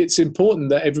think it's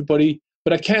important that everybody.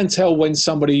 But I can tell when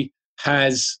somebody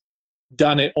has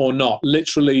done it or not,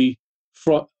 literally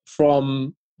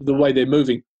from the way they're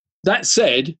moving. That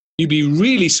said, you'd be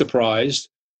really surprised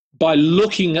by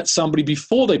looking at somebody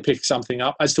before they pick something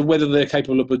up as to whether they're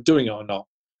capable of doing it or not.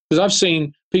 Because I've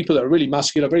seen people that are really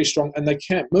muscular, very strong, and they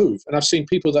can't move. And I've seen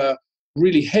people that are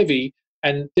really heavy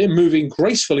and they're moving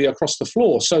gracefully across the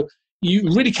floor. So you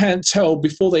really can't tell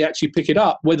before they actually pick it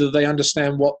up whether they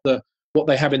understand what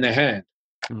they have in their hand.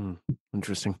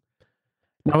 Interesting.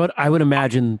 Now, I would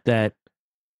imagine that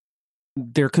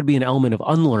there could be an element of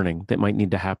unlearning that might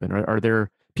need to happen. Are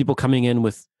there people coming in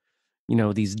with,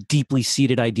 these deeply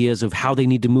seated ideas of how they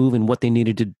need to move and what they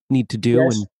need to do,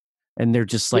 Yes. and they're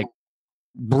just Yeah. like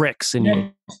bricks, and Yeah.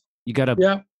 you got to.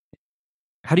 Yeah.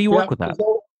 How do you Yeah. work with that?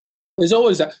 There's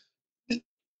always that.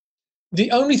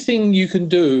 The only thing you can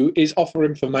do is offer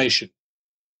information.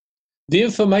 The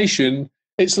information,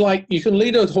 it's like you can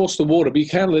lead a horse to water, but you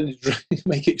can't let it drink,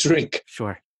 make it drink.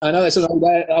 Sure. I know that's an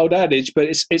old adage, but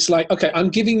it's like, okay, I'm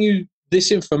giving you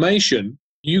this information.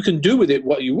 You can do with it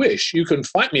what you wish. You can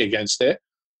fight me against it.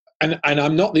 And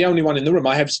I'm not the only one in the room.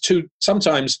 I have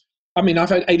sometimes, I've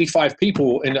had 85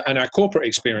 people in our corporate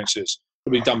experiences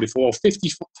that we've done before,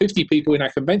 50 people in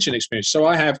our convention experience. So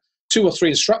I have 2 or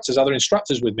 3 other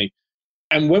instructors with me.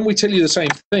 And when we tell you the same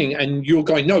thing and you're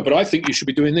going, no, but I think you should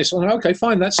be doing this. I'm like, okay,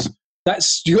 fine.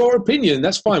 That's your opinion.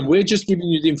 That's fine. We're just giving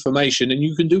you the information and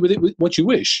you can do with it what you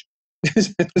wish.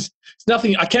 It's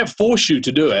nothing. I can't force you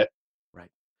to do it.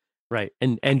 Right.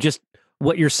 And just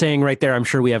what you're saying right there, I'm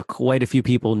sure we have quite a few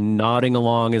people nodding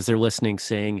along as they're listening,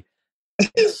 saying,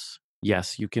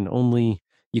 yes, you can only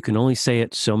say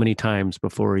it so many times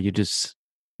before you just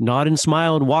nod and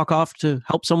smile and walk off to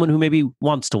help someone who maybe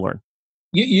wants to learn.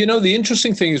 The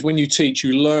interesting thing is when you teach,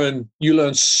 you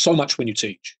learn so much when you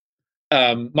teach.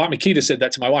 Mark Makita said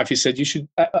that to my wife. He said,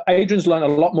 Adrian's learned a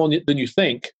lot more than you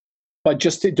think by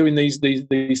just doing these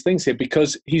things here,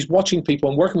 because he's watching people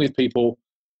and working with people.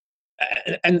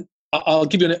 And I'll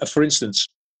give you for instance,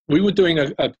 we were doing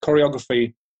a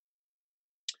choreography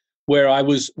where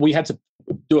we had to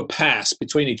do a pass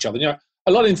between each other.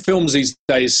 A lot in films these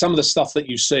days, some of the stuff that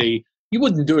you see, you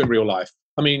wouldn't do in real life.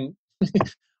 I mean,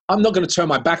 I'm not going to turn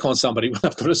my back on somebody when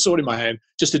I've got a sword in my hand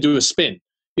just to do a spin,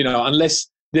 unless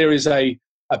there is a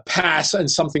pass and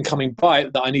something coming by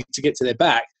that I need to get to their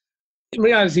back. In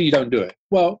reality, you don't do it.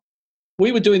 Well,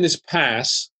 we were doing this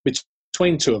pass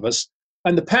between 2 of us,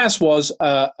 and the pass was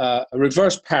a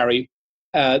reverse parry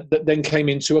that then came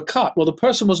into a cut. Well, the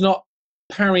person was not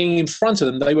parrying in front of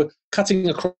them. They were cutting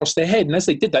across their head, and as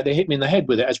they did that, they hit me in the head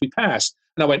with it as we passed.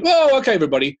 And I went, whoa, okay,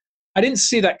 everybody. I didn't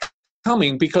see that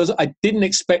coming because I didn't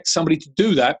expect somebody to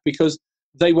do that, because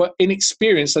they were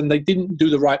inexperienced and they didn't do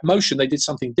the right motion. They did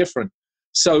something different.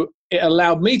 So it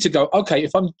allowed me to go, okay,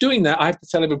 if I'm doing that, I have to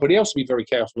tell everybody else to be very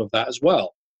careful of that as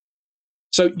well.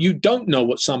 So you don't know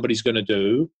what somebody's going to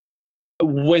do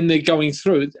when they're going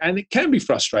through it, and it can be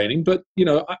frustrating, but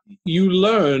you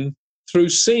learn through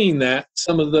seeing that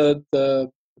some of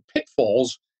the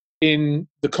pitfalls in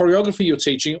the choreography you're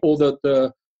teaching, or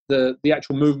the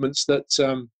actual movements that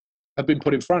have been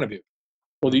put in front of you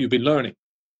or that you've been learning.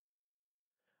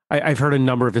 I've heard a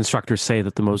number of instructors say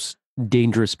that the most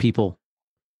dangerous people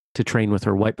to train with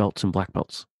are white belts and black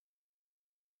belts.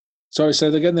 Sorry, say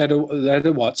that again. They had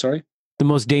a what? Sorry? The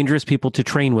most dangerous people to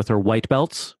train with are white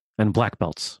belts and black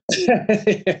belts.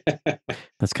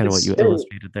 That's kind of what you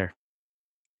illustrated there.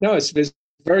 No, it's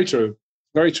very true.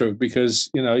 Very true, because,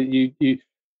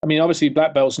 obviously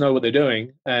black belts know what they're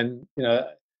doing. And,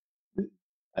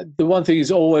 the one thing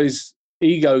is always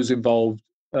egos involved,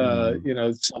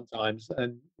 sometimes.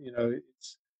 And,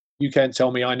 you can't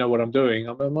tell me I know what I'm doing.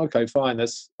 I'm okay, fine.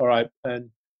 That's all right.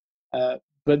 And,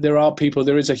 but there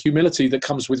is a humility that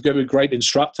comes with every great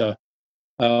instructor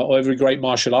or every great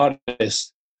martial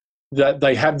artist, that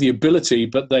they have the ability,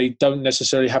 but they don't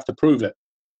necessarily have to prove it.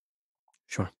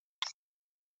 Sure.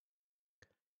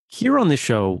 Here on this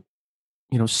show,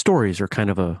 stories are kind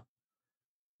of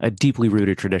a deeply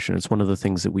rooted tradition. It's one of the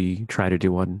things that we try to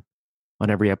do on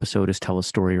every episode, is tell a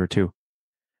story or two.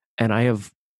 And I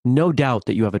have no doubt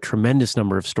that you have a tremendous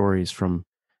number of stories from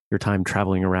your time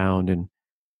traveling around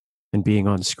and being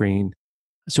on screen.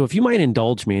 So if you might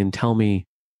indulge me and tell me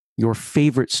your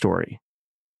favorite story.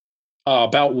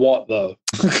 About what, though?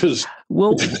 Because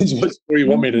it depends what story you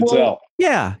want me to tell.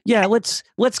 Yeah.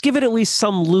 Let's give it at least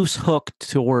some loose hook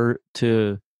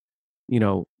to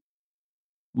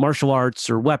martial arts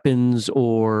or weapons,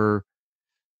 or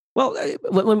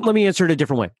let me answer it a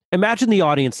different way. Imagine the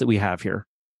audience that we have here,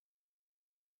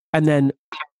 and then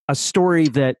a story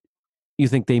that you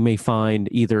think they may find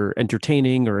either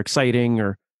entertaining or exciting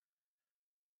or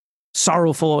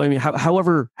sorrowful. I mean,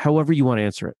 however you want to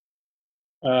answer it.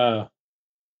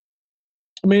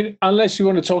 Unless you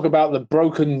want to talk about the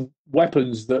broken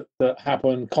weapons that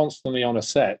happen constantly on a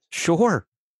set. Sure.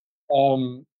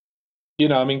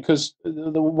 Because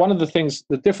one of the things,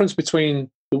 the difference between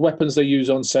the weapons they use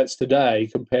on sets today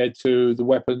compared to the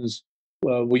weapons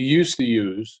we used to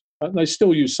use, and they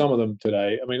still use some of them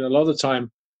today. A lot of the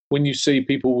time when you see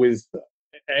people with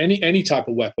any type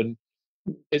of weapon,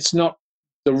 it's not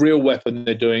the real weapon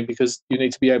they're doing, because you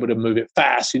need to be able to move it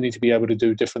fast. You need to be able to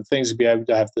do different things, to be able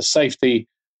to have the safety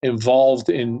involved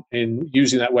in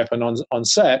using that weapon on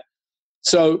set.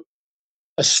 So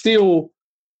a steel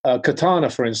katana,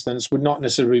 for instance, would not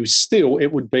necessarily be steel.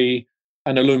 It would be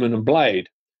an aluminum blade.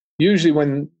 Usually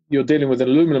when you're dealing with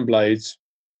aluminum blades,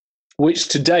 which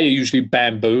today are usually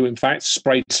bamboo, in fact,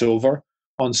 sprayed silver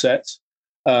on sets,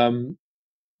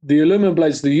 the aluminum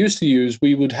blades they used to use,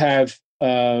 we would have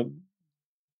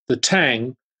the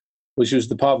tang, which was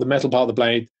the metal part of the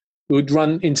blade, would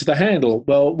run into the handle.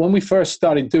 Well, when we first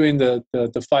started doing the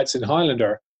fights in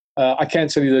Highlander, I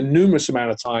can't tell you the numerous amount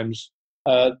of times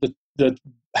the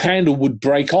handle would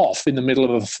break off in the middle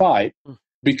of a fight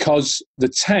because the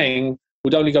tang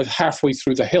would only go halfway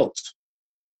through the hilt.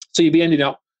 So you'd be ending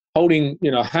up holding,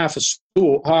 half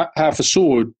a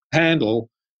sword handle,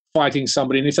 fighting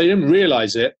somebody. And if they didn't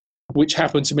realize it, which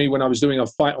happened to me when I was doing a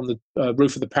fight on the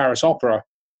roof of the Paris Opera,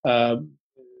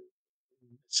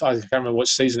 so I can't remember what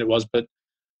season it was, but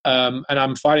and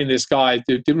I'm fighting this guy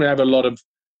who didn't have a lot of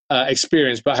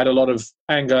experience, but had a lot of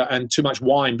anger and too much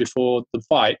wine before the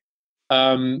fight.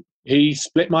 He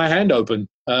split my hand open,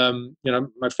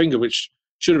 my finger, which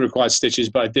should have required stitches,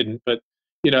 but I didn't. But,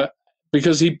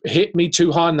 because he hit me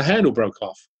too hard and the handle broke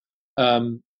off.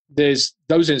 There's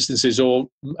those instances, or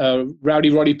Rowdy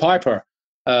Roddy Piper,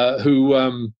 who,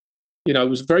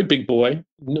 was a very big boy,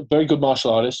 very good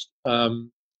martial artist.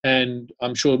 And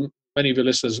I'm sure many of your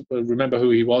listeners will remember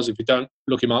who he was. If you don't,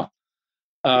 look him up.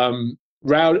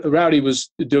 Rowdy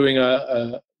was doing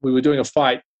we were doing a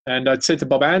fight, and I'd said to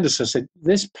Bob Anderson, I said,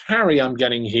 this parry I'm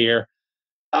getting here,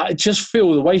 I just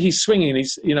feel the way he's swinging.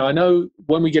 I know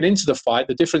when we get into the fight,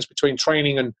 the difference between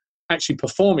training and actually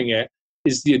performing it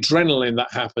is the adrenaline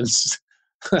that happens,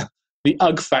 the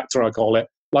UG factor, I call it.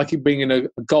 Like it being in a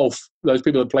golf, those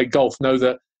people that play golf know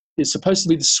that it's supposed to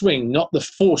be the swing, not the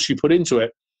force you put into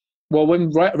it. Well,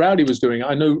 when Rowdy was doing it,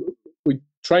 I knew we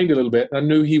trained a little bit, and I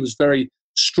knew he was very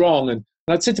strong. And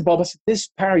I'd said to Bob, I said, this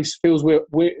parry feels we're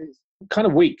kind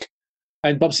of weak.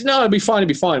 And Bob said, no, it'll be fine, it'll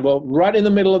be fine. Well, right in the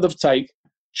middle of the take,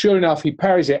 sure enough, he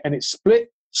parries it, and it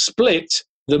split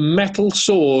the metal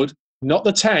sword, not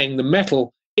the tang, the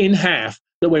metal, in half,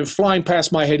 that went flying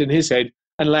past my head and his head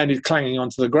and landed clanging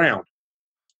onto the ground.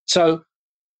 So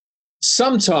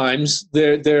sometimes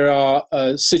there are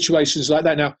situations like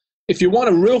that. Now, if you want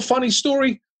a real funny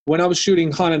story, when I was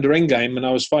shooting Highlander Endgame and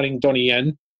I was fighting Donnie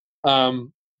Yen,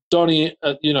 Donnie,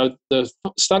 the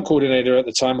stunt coordinator at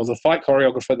the time, or the fight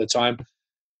choreographer at the time,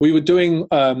 we were doing.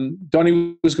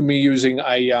 Donnie was going to be using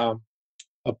a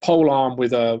pole arm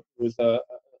with a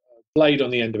blade on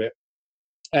the end of it,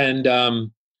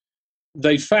 and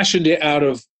they fashioned it out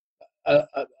of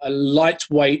a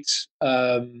lightweight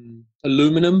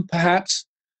aluminum, perhaps,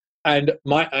 and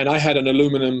I had an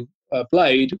aluminum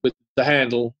blade with the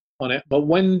handle on it. But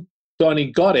when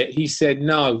Donnie got it, he said,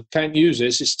 "No, can't use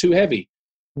this. It's too heavy,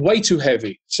 way too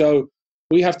heavy." So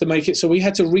we have to make it. So we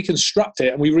had to reconstruct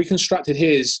it, and we reconstructed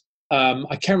his.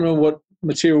 I can't remember what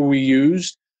material we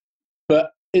used,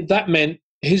 but that meant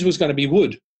his was going to be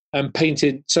wood and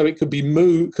painted so it could be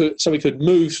so it could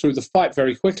move through the fight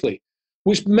very quickly.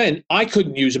 Which meant I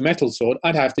couldn't use a metal sword.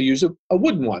 I'd have to use a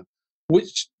wooden one,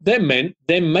 which then meant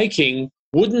them making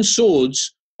wooden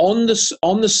swords on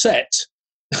the set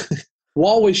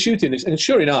while we're shooting this. And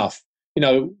sure enough,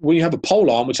 when you have a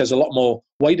pole arm, which has a lot more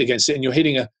weight against it, and you're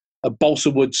hitting a balsa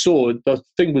wood sword, the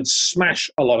thing would smash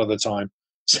a lot of the time.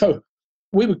 So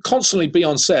we would constantly be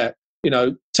on set,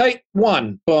 take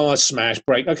one, smash,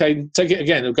 break. Okay, take it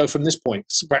again. It'll go from this point.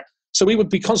 So we would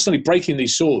be constantly breaking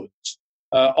these swords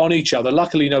on each other.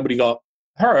 Luckily, nobody got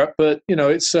hurt, but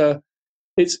it's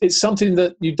something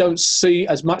that you don't see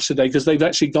as much today, because they've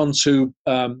actually gone to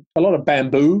a lot of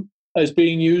bamboo is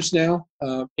being used now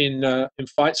in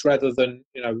fights, rather than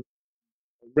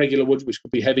regular wood, which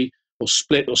could be heavy or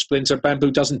split or splinter.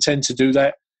 Bamboo doesn't tend to do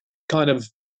that. Kind of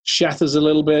shatters a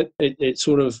little bit. It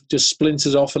sort of just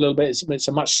splinters off a little bit. It's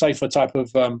a much safer type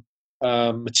of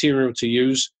material to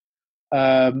use.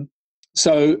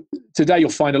 So today you'll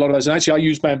find a lot of those. And actually, I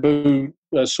use bamboo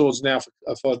swords now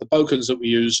for the bokens that we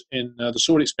use in the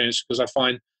sword experience, because I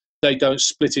find they don't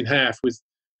split in half. With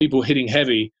people hitting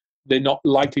heavy, they're not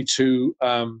likely to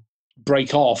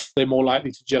break off. They're more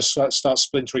likely to just start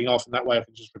splintering off, and that way I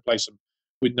can just replace them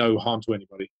with no harm to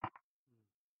anybody.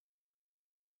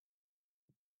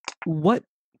 What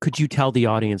could you tell the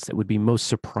audience that would be most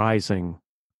surprising,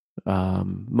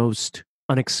 most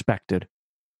unexpected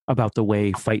about the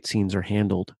way fight scenes are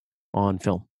handled on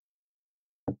film?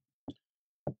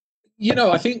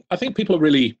 I think people are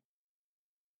really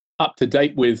up to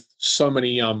date with so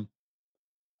many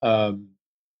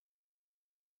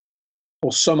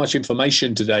or so much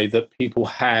information today that people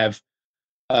have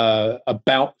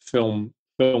about film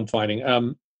fighting.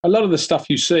 A lot of the stuff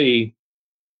you see,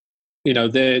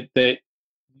 they're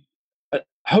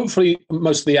hopefully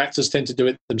most of the actors tend to do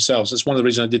it themselves. That's one of the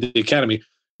reasons I did the academy,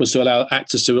 was to allow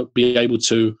actors to be able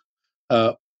to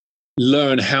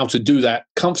learn how to do that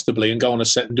comfortably and go on a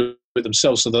set and do it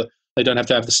themselves, so that they don't have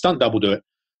to have the stunt double do it.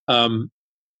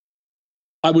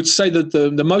 I would say that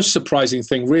the most surprising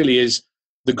thing really is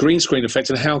the green screen effect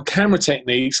and how camera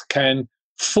techniques can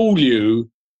fool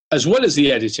you, as well as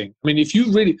the editing. I mean, if you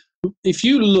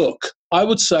look, I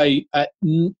would say at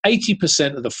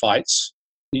 80% of the fights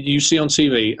you see on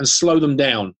TV and slow them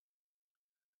down,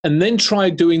 and then try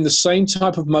doing the same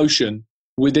type of motion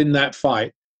within that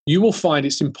fight, you will find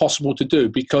it's impossible to do,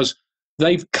 because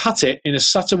they've cut it in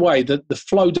such a way that the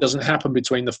flow doesn't happen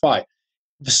between the fight.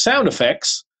 The sound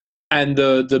effects and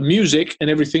the music and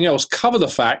everything else cover the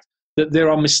fact that there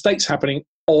are mistakes happening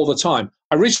all the time.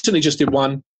 I recently just did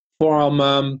one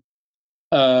from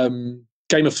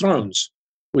Game of Thrones,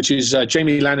 which is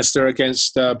Jaime Lannister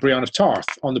against Brienne of Tarth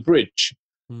on the bridge.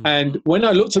 And when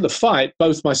I looked at the fight,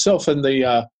 both myself and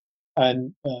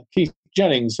Keith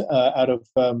Jennings out of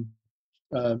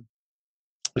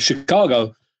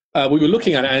Chicago, we were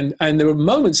looking at it, and there were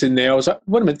moments in there I was like,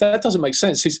 wait a minute, that doesn't make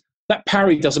sense. That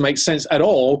parry doesn't make sense at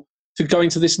all to go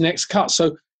into this next cut.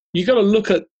 So you got to look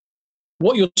at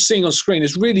what you're seeing on screen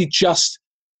is really just,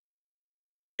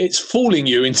 it's fooling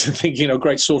you into thinking a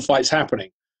great sword fight's happening.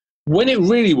 When it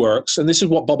really works, and this is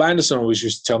what Bob Anderson always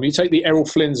used to tell me, you take the Errol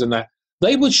Flynns and that,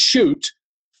 they would shoot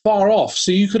far off,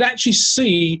 so you could actually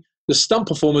see the stunt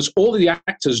performers, all of the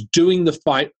actors doing the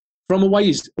fight from a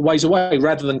ways away,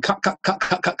 rather than cut.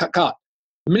 The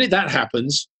minute that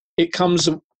happens, it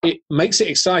makes it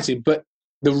exciting, but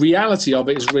the reality of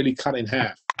it is really cut in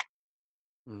half.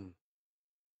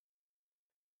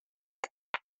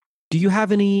 Do you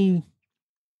have any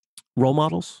role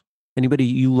models? Anybody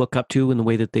you look up to in the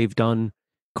way that they've done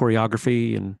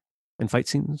choreography and fight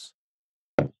scenes?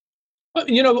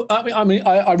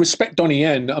 I respect Donnie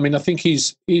Yen. I mean, I think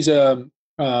he's a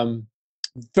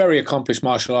very accomplished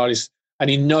martial artist, and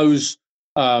he knows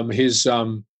his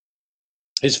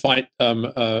fight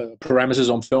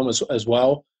parameters on film as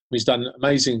well. He's done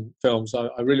amazing films. I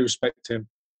really respect him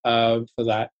for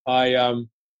that.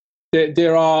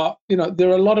 There are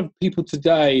a lot of people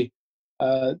today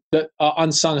that are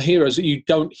unsung heroes that you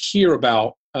don't hear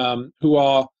about, who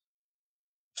are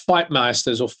fight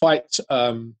masters or fight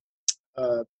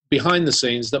behind the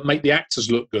scenes that make the actors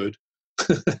look good.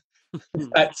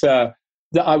 that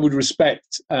I would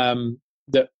respect. I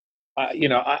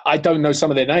don't know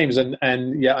some of their names,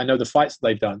 and yeah, I know the fights that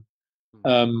they've done.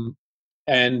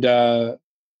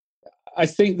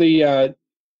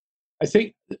 I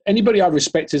think anybody I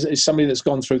respect is somebody that's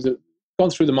gone through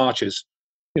the marches.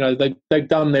 They've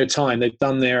done their time. They've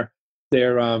done their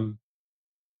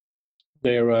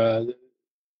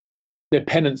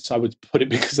penance, I would put it,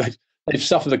 because they've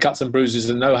suffered the cuts and bruises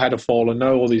and know how to fall and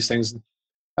know all these things.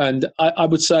 And I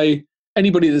would say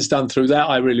anybody that's done through that,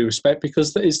 I really respect,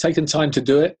 because it's taken time to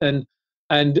do it, and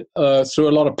through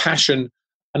a lot of passion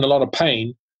and a lot of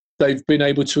pain, they've been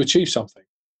able to achieve something.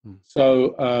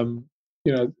 So,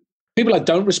 people I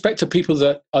don't respect are people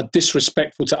that are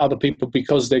disrespectful to other people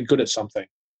because they're good at something.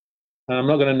 And I'm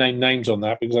not going to name names on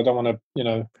that, because I don't want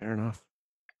to, fair enough,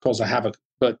 cause a havoc.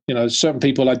 But certain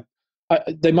people,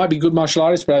 they might be good martial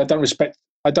artists, but I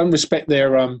don't respect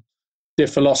their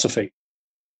philosophy.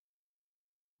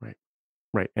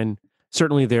 Right. And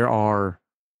certainly there are,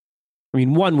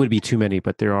 one would be too many,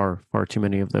 but there are far too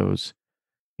many of those.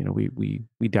 We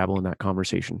dabble in that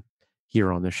conversation here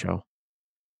on this show.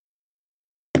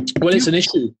 Well, it's an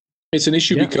issue. It's an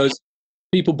issue because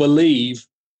people believe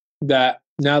that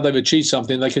now they've achieved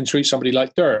something, they can treat somebody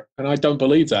like dirt. And I don't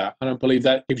believe that. I don't believe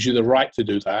that gives you the right to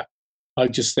do that. I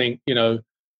just think,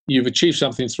 you've achieved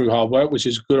something through hard work, which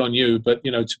is good on you. But,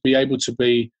 to be able to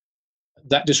be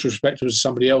that disrespectful to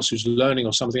somebody else who's learning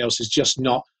or something else is just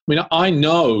not. I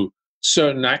know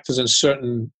certain actors and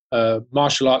certain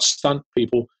martial arts stunt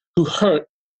people who hurt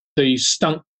the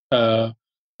stunt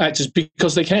actors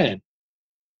because they can.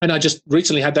 And I just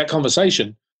recently had that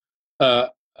conversation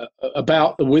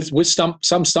with some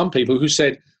stunt people who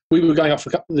said, we were going up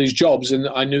for these jobs and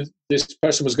I knew this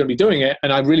person was going to be doing it,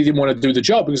 and I really didn't want to do the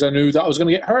job because I knew that I was going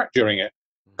to get hurt during it,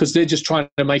 because they're just trying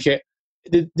to make it.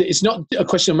 It's not a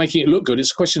question of making it look good.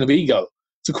 It's a question of ego.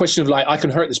 It's a question of I can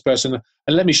hurt this person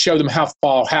and let me show them how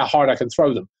hard I can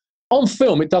throw them. On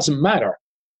film, it doesn't matter.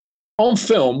 On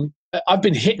film, I've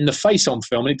been hit in the face on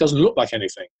film and it doesn't look like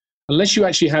anything. Unless you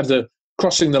actually have the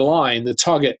crossing the line, the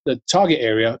target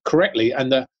area correctly,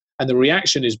 and and the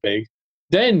reaction is big,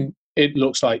 then it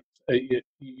looks like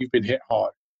you've been hit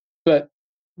hard. But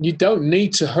you don't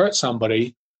need to hurt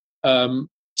somebody to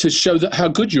show that how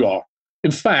good you are.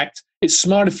 In fact, it's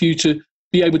smarter for you to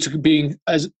be able to be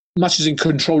as much as in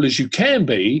control as you can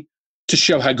be to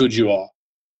show how good you are.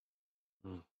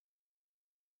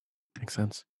 Makes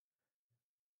sense.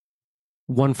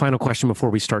 One final question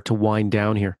before we start to wind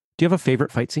down here. Do you have a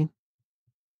favorite fight scene?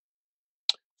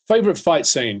 Favorite fight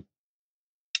scene?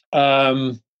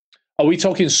 Are we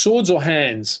talking swords or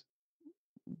hands?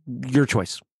 Your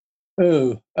choice.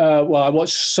 Oh, well, I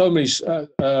watched so many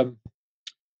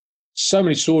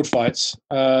sword fights.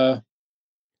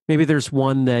 Maybe there's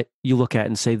one that you look at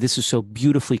and say, this is so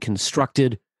beautifully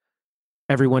constructed.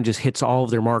 Everyone just hits all of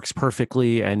their marks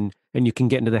perfectly, and you can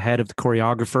get into the head of the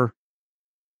choreographer.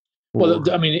 Well,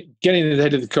 I mean, getting into the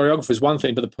head of the choreographer is one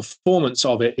thing, but the performance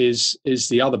of it is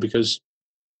the other, because,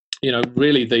 you know,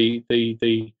 really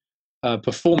the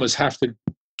performers have to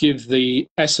give the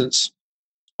essence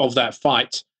of that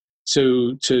fight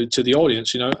to the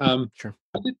audience. You know, sure.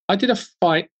 I did a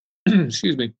fight.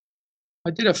 Excuse me.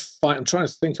 I did a fight. I'm trying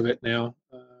to think of it now.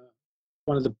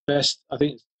 One of the best, I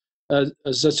think,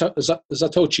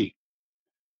 Zatoichi.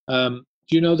 Do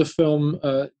you know the film?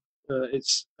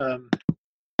 It's the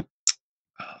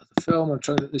film.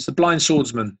 It's The Blind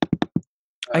Swordsman.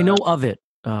 I know of it.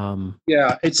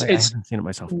 Yeah, I haven't seen it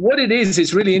myself. What it is,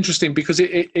 it's really interesting because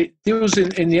it deals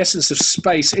in the essence of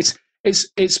space.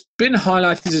 It's been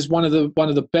highlighted as one of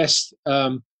the best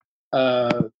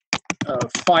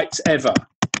fights ever.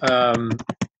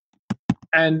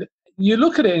 And you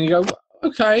look at it and you go,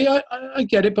 okay, I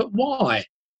get it, but why?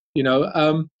 You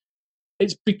know,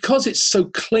 it's because it's so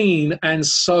clean and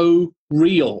so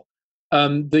real.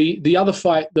 The other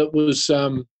fight that was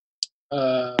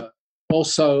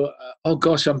also, oh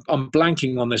gosh, I'm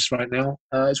blanking on this right now.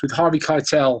 It's with Harvey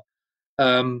Keitel,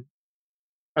 an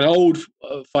old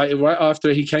fighter. Right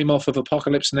after he came off of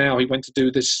Apocalypse Now, he went to do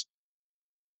this.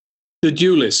 The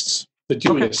Duelists.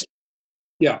 Okay.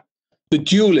 Yeah, The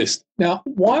Duelist. Now,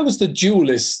 why was The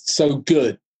Duelist so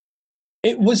good?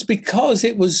 It was because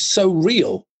it was so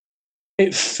real.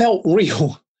 It felt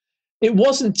real. It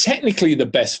wasn't technically the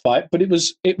best fight, but it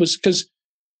was because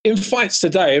in fights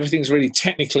today, everything's really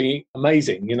technically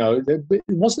amazing. You know, it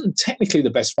wasn't technically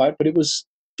the best fight, but it was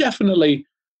definitely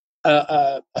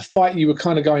a fight you were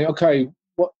kind of going, okay,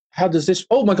 what? How does this?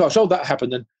 Oh my gosh! Oh, that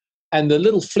happened, and the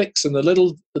little flicks and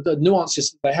the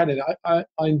nuances that they had in it. I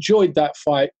enjoyed that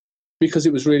fight because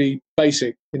it was really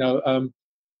basic. You know,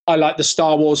 I like the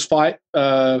Star Wars fight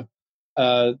that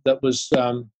was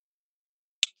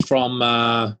from.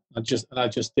 I just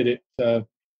did it.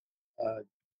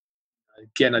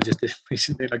 Again, I just did it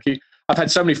recently. I've had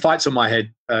so many fights on my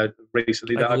head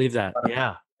recently. I believe that.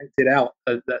 Yeah, it out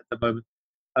at the moment.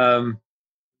 Let me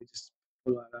just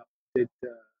pull that up.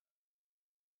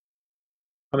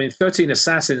 I mean, 13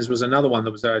 Assassins was another one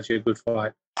that was actually a good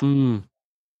fight. There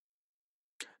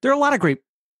are a lot of great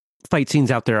fight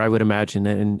scenes out there, I would imagine,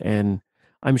 and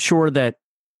I'm sure that,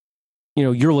 you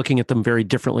know, you're looking at them very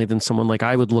differently than someone like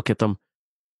I would look at them.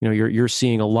 You know, you're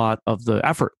seeing a lot of the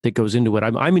effort that goes into it.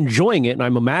 I'm enjoying it, and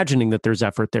I'm imagining that there's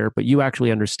effort there, but you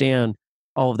actually understand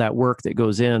all of that work that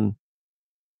goes in.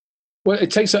 Well,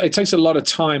 it takes a lot of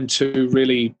time to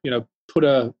really, you know, put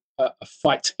a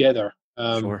fight together.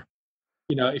 Sure.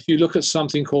 You know, if you look at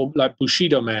something called like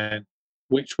Bushido Man,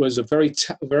 which was a very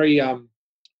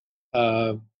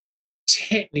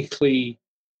technically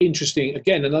interesting,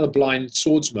 again, another blind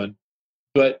swordsman,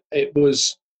 but it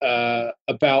was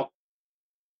about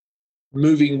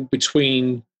moving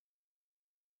between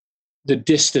the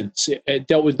distance. It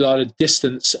dealt with a lot of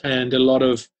distance and a lot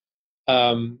of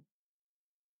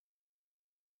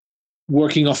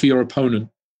working off of your opponent.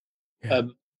 Yeah.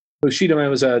 Bushido Man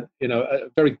was a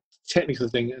very technical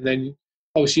thing, and then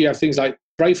obviously you have things like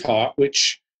Braveheart,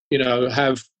 which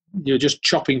you're just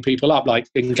chopping people up like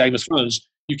in Game of Thrones.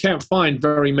 You can't find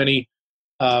very many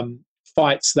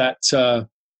fights that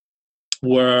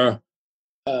were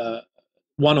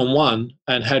one-on-one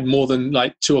and had more than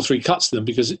like 2 or 3 cuts to them,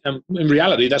 because in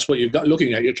reality that's what you're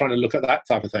looking at. You're trying to look at that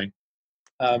type of thing.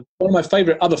 One of my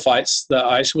favorite other fights that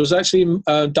I was actually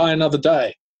Die Another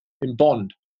Day in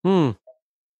Bond,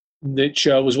 which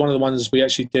was one of the ones we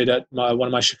actually did at one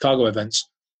of my Chicago events,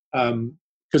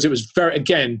 because it was very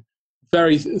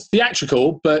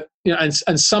theatrical, but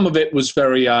and some of it was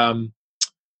very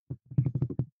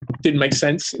didn't make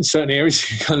sense in certain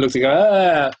areas. You kind of looked and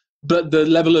go, but the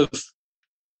level of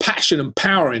passion and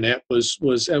power in it was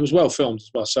well filmed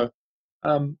as well. So,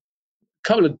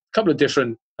 couple of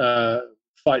different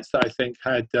fights that I think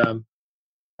had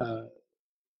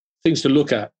things to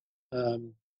look at.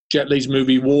 Jet Li's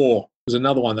movie War was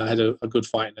another one that had a good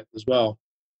fight in it as well.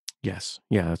 Yes.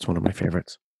 Yeah, that's one of my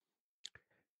favorites.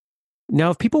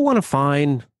 Now, if people want to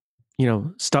find,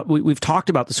 stuff, we've talked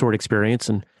about the sword experience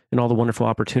and all the wonderful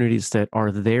opportunities that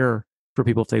are there for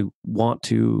people if they want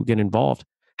to get involved.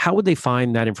 How would they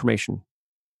find that information?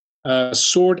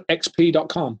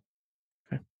 Swordxp.com.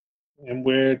 Okay. And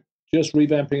we're just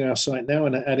revamping our site now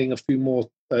and adding a few more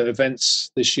events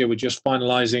this year. We're just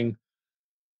finalizing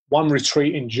one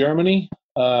retreat in Germany,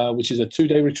 which is a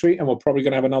 2-day retreat, and we're probably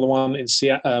going to have another one in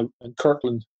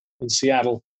Kirkland in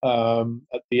Seattle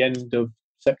at the end of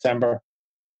September.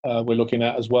 We're looking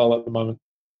at as well at the moment.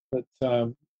 But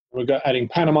we're adding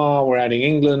Panama, we're adding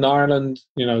England, Ireland,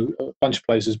 a bunch of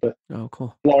places. But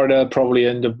cool. Florida probably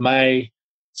end of May.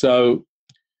 So,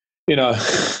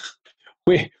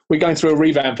 we're going through a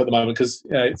revamp at the moment because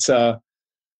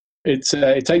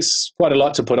it takes quite a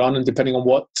lot to put on, and depending on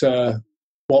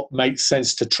what makes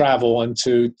sense to travel and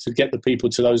to get the people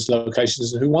to those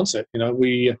locations and who wants it.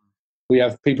 We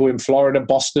have people in Florida,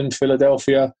 Boston,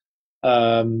 Philadelphia,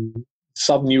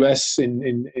 southern US,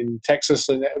 in Texas,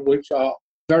 and which are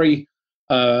very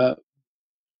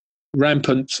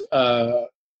rampant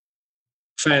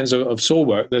fans of sword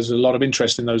work. There's a lot of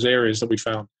interest in those areas that we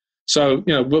found. So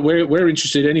we're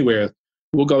interested anywhere.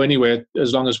 We'll go anywhere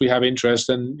as long as we have interest,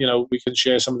 and we can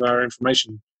share some of our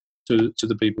information to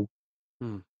the people.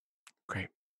 Great.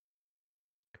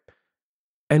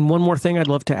 And one more thing I'd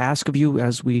love to ask of you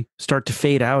as we start to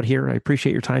fade out here. I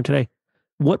appreciate your time today.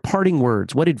 What parting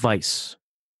words, what advice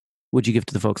would you give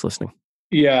to the folks listening?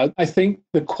 Yeah, I think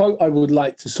the quote I would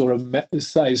like to sort of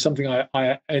say is something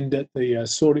I end at the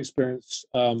Sword Experience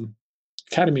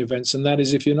Academy events, and that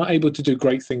is, if you're not able to do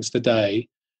great things today,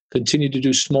 continue to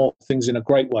do small things in a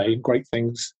great way, and great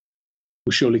things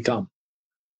will surely come.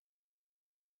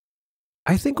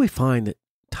 I think we find that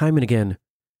time and again,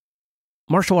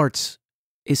 martial arts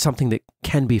is something that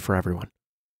can be for everyone.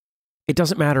 It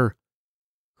doesn't matter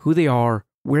who they are,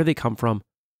 where they come from,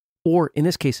 or in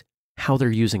this case, how they're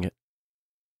using it.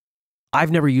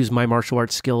 I've never used my martial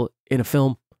arts skill in a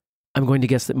film. I'm going to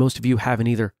guess that most of you haven't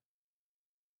either.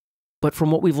 But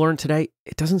from what we've learned today,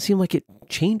 it doesn't seem like it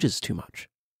changes too much.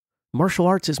 Martial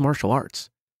arts is martial arts.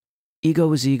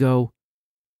 Ego is ego.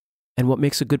 And what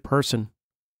makes a good person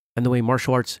and the way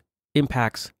martial arts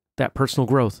impacts that personal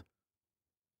growth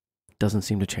doesn't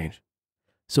seem to change.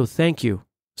 So thank you,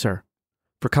 sir,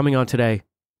 for coming on today,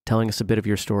 telling us a bit of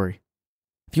your story.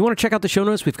 If you want to check out the show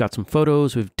notes, we've got some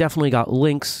photos. We've definitely got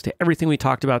links to everything we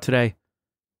talked about today.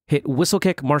 Hit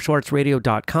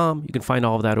whistlekickmartialartsradio.com. You can find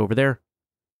all of that over there.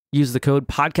 Use the code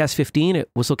podcast15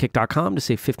 at whistlekick.com to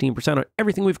save 15% on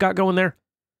everything we've got going there.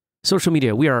 Social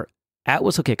media, we are at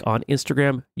Whistlekick on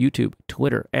Instagram, YouTube,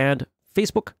 Twitter, and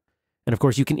Facebook. And of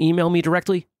course, you can email me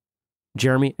directly,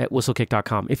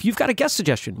 jeremy@whistlekick.com. If you've got a guest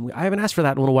suggestion, I haven't asked for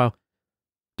that in a little while.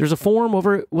 There's a forum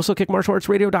over at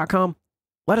whistlekickmartialartsradio.com.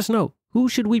 Let us know. Who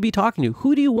should we be talking to?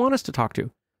 Who do you want us to talk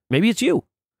to? Maybe it's you.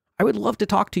 I would love to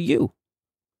talk to you.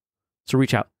 So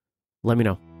reach out. Let me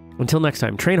know. Until next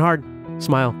time, train hard,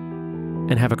 smile,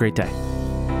 and have a great day.